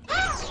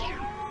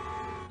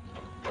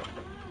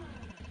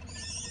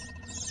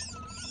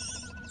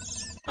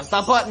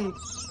 Stop button.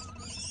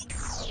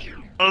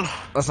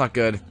 That's not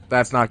good.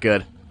 That's not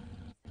good.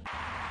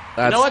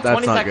 You know what?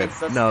 20 not seconds.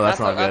 good. No, that's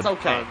not good. That's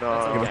okay.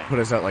 No. You're gonna put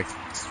us at like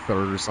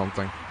third or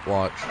something.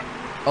 Watch.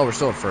 Oh, we're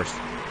still at first.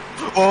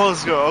 Oh,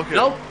 let's go. Okay.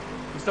 Nope.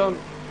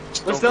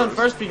 We're still in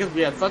first because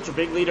we had such a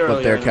big lead earlier.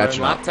 But they're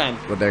catching up. Lap 10.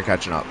 But they're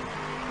catching up.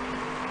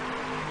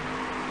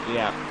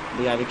 Yeah,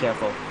 we gotta be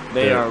careful.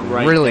 They're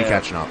right really there.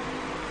 catching up.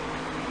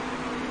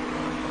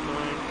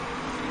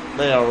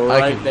 They are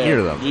right I can there.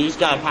 hear them. You just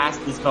gotta pass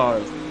these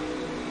cars.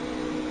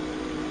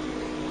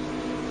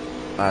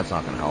 That's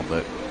not gonna help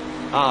it.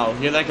 Uh oh,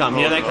 here they come.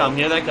 Here they come.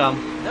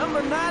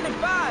 Number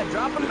 95,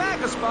 dropping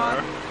back a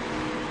spot.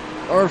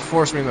 Or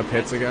force me in the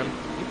pits again.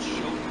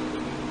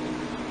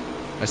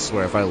 I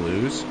swear, if I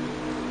lose.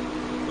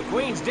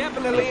 McQueen's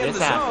definitely in the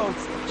zone.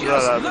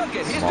 Just look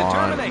at his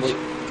determination.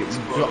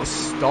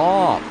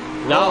 Stop.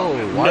 No.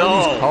 Why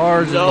are these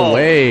cars in the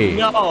way?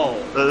 No.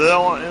 They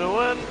don't want you to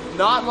win.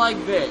 Not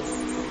like this.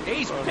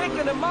 He's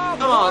picking them off.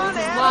 Come on,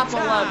 this is lap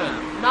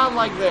 11. Not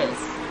like this.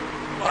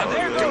 And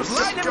there goes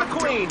Lightning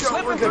McQueen,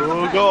 slipping through the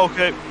pack. Go,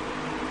 okay.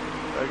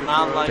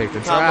 Not like, Take the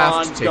come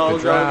draft, on,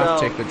 go.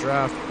 Take the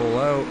draft, pull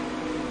out.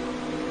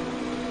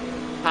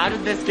 How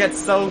did this get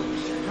so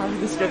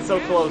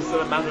close in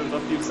a matter of a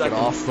few seconds? Get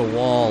off the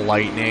wall,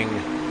 Lightning.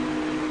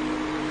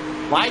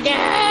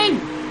 Lightning!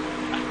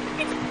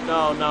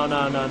 No.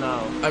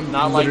 I'm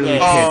not like literally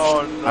this. pitched.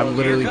 Oh, no. I'm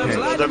literally Here comes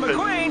pitched. Lightning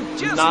McQueen,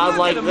 just Not look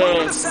like at him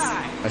moving this.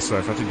 aside. I swear,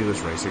 if I have to do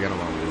this race again, I'm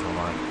gonna lose my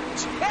mind.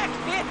 Check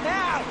it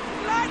out.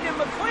 Lightning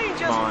McQueen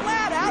just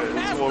flat out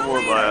past the One more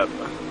leader. lap.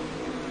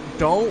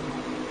 Don't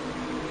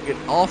get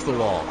off the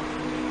wall.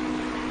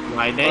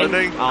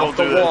 Lightning, off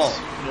the wall.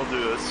 Don't do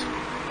this.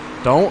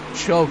 Don't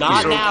choke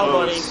Not me. now,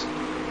 buddy. Close.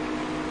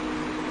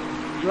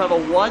 You have a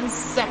 1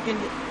 second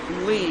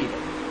lead.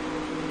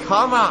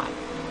 Come on.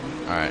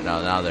 Alright,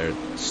 now they're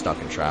stuck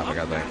in traffic.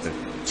 I think they're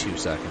 2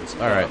 seconds.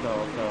 Alright.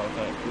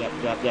 Okay.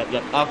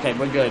 Yep. Okay,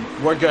 we're good.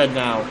 We're good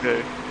now.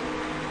 Okay.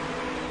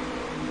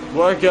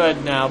 We're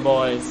good now,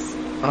 boys.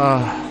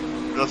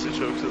 Dusty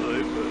chokes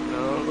tonight, but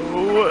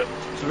no.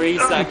 3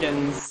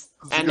 seconds,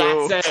 and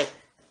go. that's it.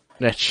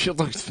 That shit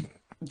looks.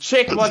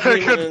 Chick wasn't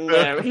even in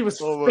there. He was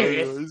Oh my god,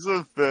 fifth. he's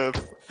a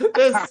fifth.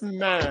 This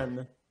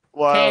man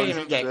Wow, can't he's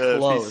even get fifth.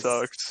 close. He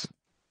sucks.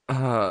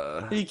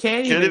 He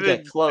can't even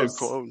get close.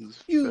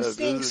 You Fifth.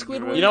 stink, This is Squidward.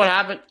 great. You know what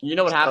happened? You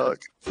know what happened?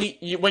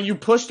 Suck. When you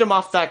pushed him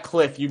off that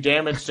cliff, you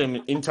damaged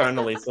him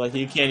internally, so like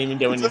he can't even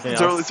do anything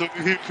else. So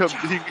he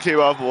came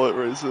off bullet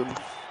racing.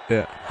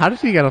 Yeah. How did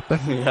he get up there?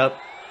 Yep.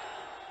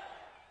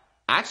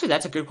 Actually,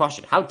 that's a good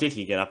question. How did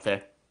he get up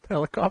there?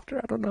 Helicopter?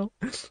 I don't know.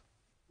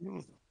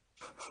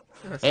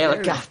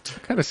 Helicopter. I'm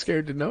kind of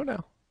scared to know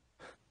now.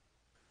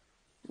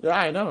 Yeah,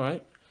 I know,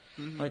 right?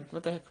 Like,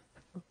 what the heck?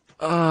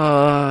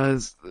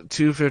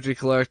 250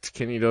 collect.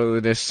 Can you go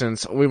the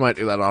distance? We might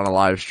do that on a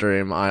live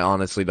stream. I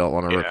honestly don't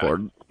want to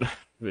record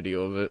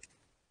video of it.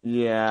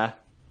 Yeah.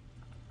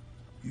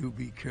 You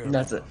be careful.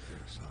 That's it. out there,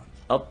 son.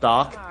 Up,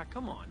 Doc. Ah,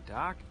 come on,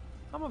 Doc.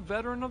 I'm a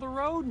veteran of the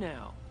road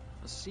now.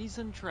 A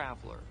seasoned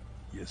traveler.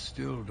 You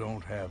still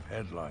don't have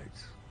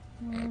headlights.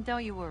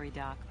 Don't you worry,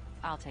 Doc.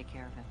 I'll take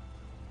care of him.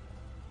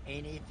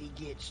 And if he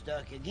gets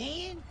stuck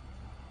again?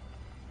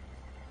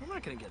 I'm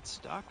not gonna get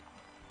stuck.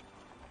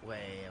 Well,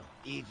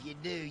 if you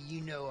do, you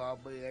know I'll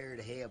be there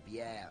to help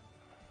you out.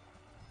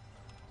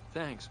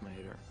 Thanks,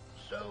 Mater.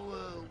 So,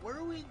 where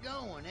are we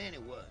going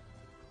anyway?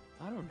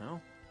 I don't know.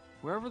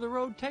 Wherever the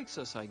road takes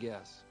us, I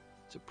guess.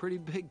 It's a pretty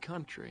big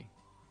country.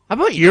 How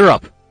about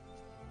Europe?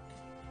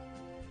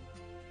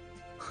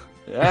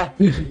 Yeah.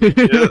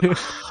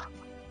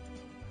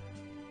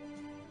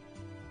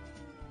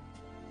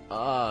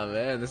 Oh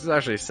man, this is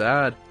actually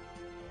sad.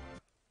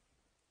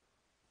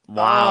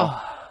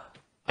 Wow.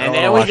 I And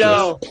don't there wanna we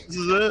go. This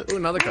is it. Ooh,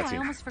 another Oh, I cutscene.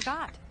 almost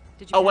forgot.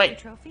 Did you Oh, get wait.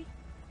 the trophy?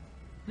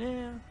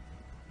 Yeah.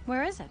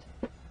 Where is it?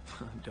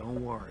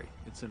 Don't worry.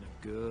 It's in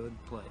a good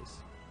place.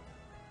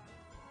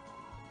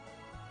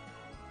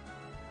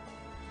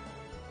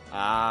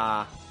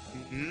 Ah.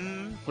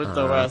 With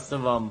the Uh-huh. rest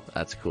of them.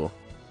 That's cool.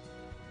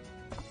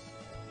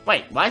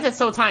 Wait, why is it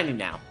so tiny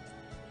now?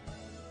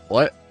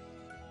 What?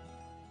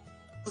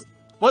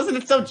 Wasn't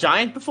it so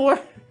giant before?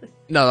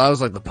 No, that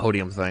was like the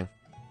podium thing.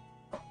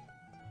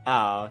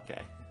 Oh,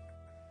 okay.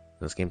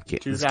 This game came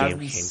out in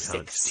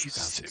 2006.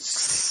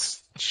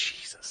 2006.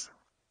 Jesus.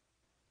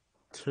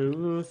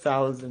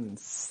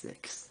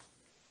 2006.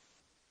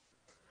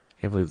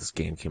 Can't believe this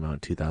game came out in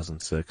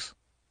 2006.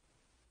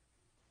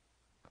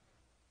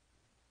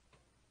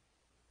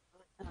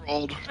 We're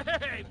old.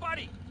 Hey,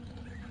 buddy!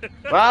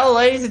 Well,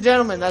 ladies and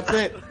gentlemen, that's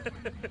it.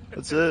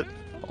 That's it.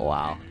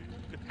 Wow.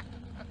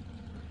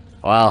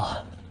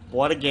 Well,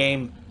 What a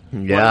game.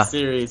 What yeah, a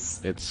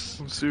series.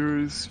 it's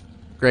Series.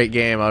 great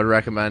game. I would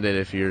recommend it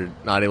if you're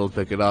not able to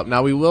pick it up.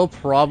 Now, we will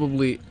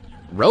probably...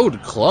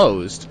 Road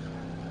closed?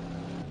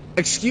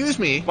 Excuse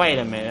me? Wait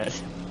a minute.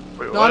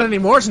 Wait, Not what?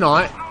 anymore, it's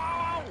not.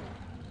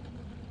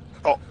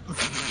 Oh.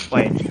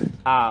 Wait.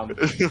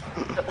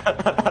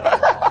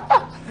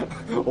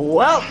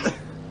 Well.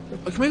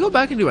 Can we go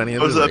back and do any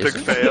of That was the an epic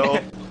races? fail.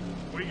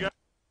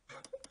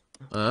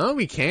 Oh,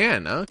 we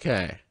can.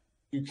 Okay.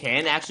 You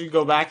can actually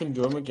go back and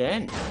do them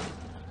again.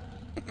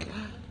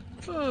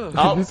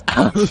 Oh. Just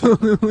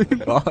absolutely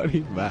body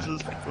back.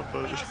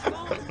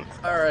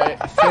 Alright,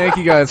 thank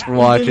you guys for He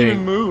watching. didn't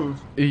even move.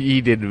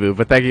 He didn't move,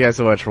 but thank you guys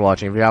so much for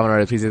watching. If you haven't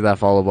already, please hit that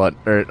follow button.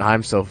 Or,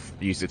 I'm so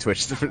used to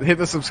Twitch. Hit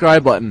the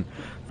subscribe button.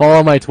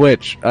 Follow my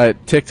Twitch,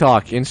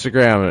 TikTok,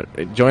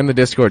 Instagram. Join the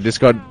Discord.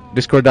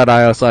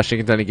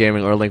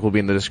 Discord.io/ChickenTinyGaming, or link will be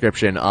in the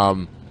description.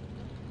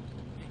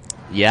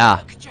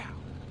 Yeah.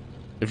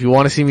 If you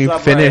want to see me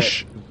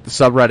finish the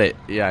subreddit,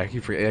 yeah, I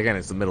keep forgetting. Again,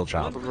 it's the middle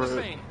child.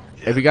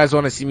 If you guys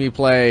want to see me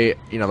play,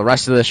 the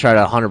rest of this, try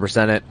to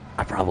 100% it.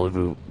 I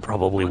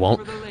probably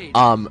won't.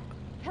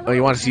 Or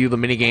you want to see the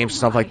mini games,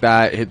 stuff like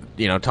that,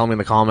 tell me in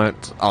the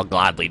comments. I'll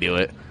gladly do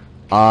it.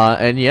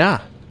 And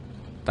yeah,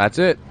 that's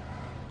it.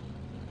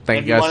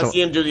 Thank If you you guys. want to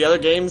see him do the other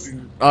games,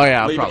 Oh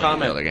yeah, I'll leave a probably do the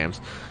comment. other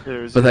games.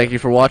 But thank you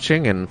for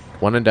watching, and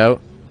when in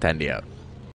doubt, Tendy out.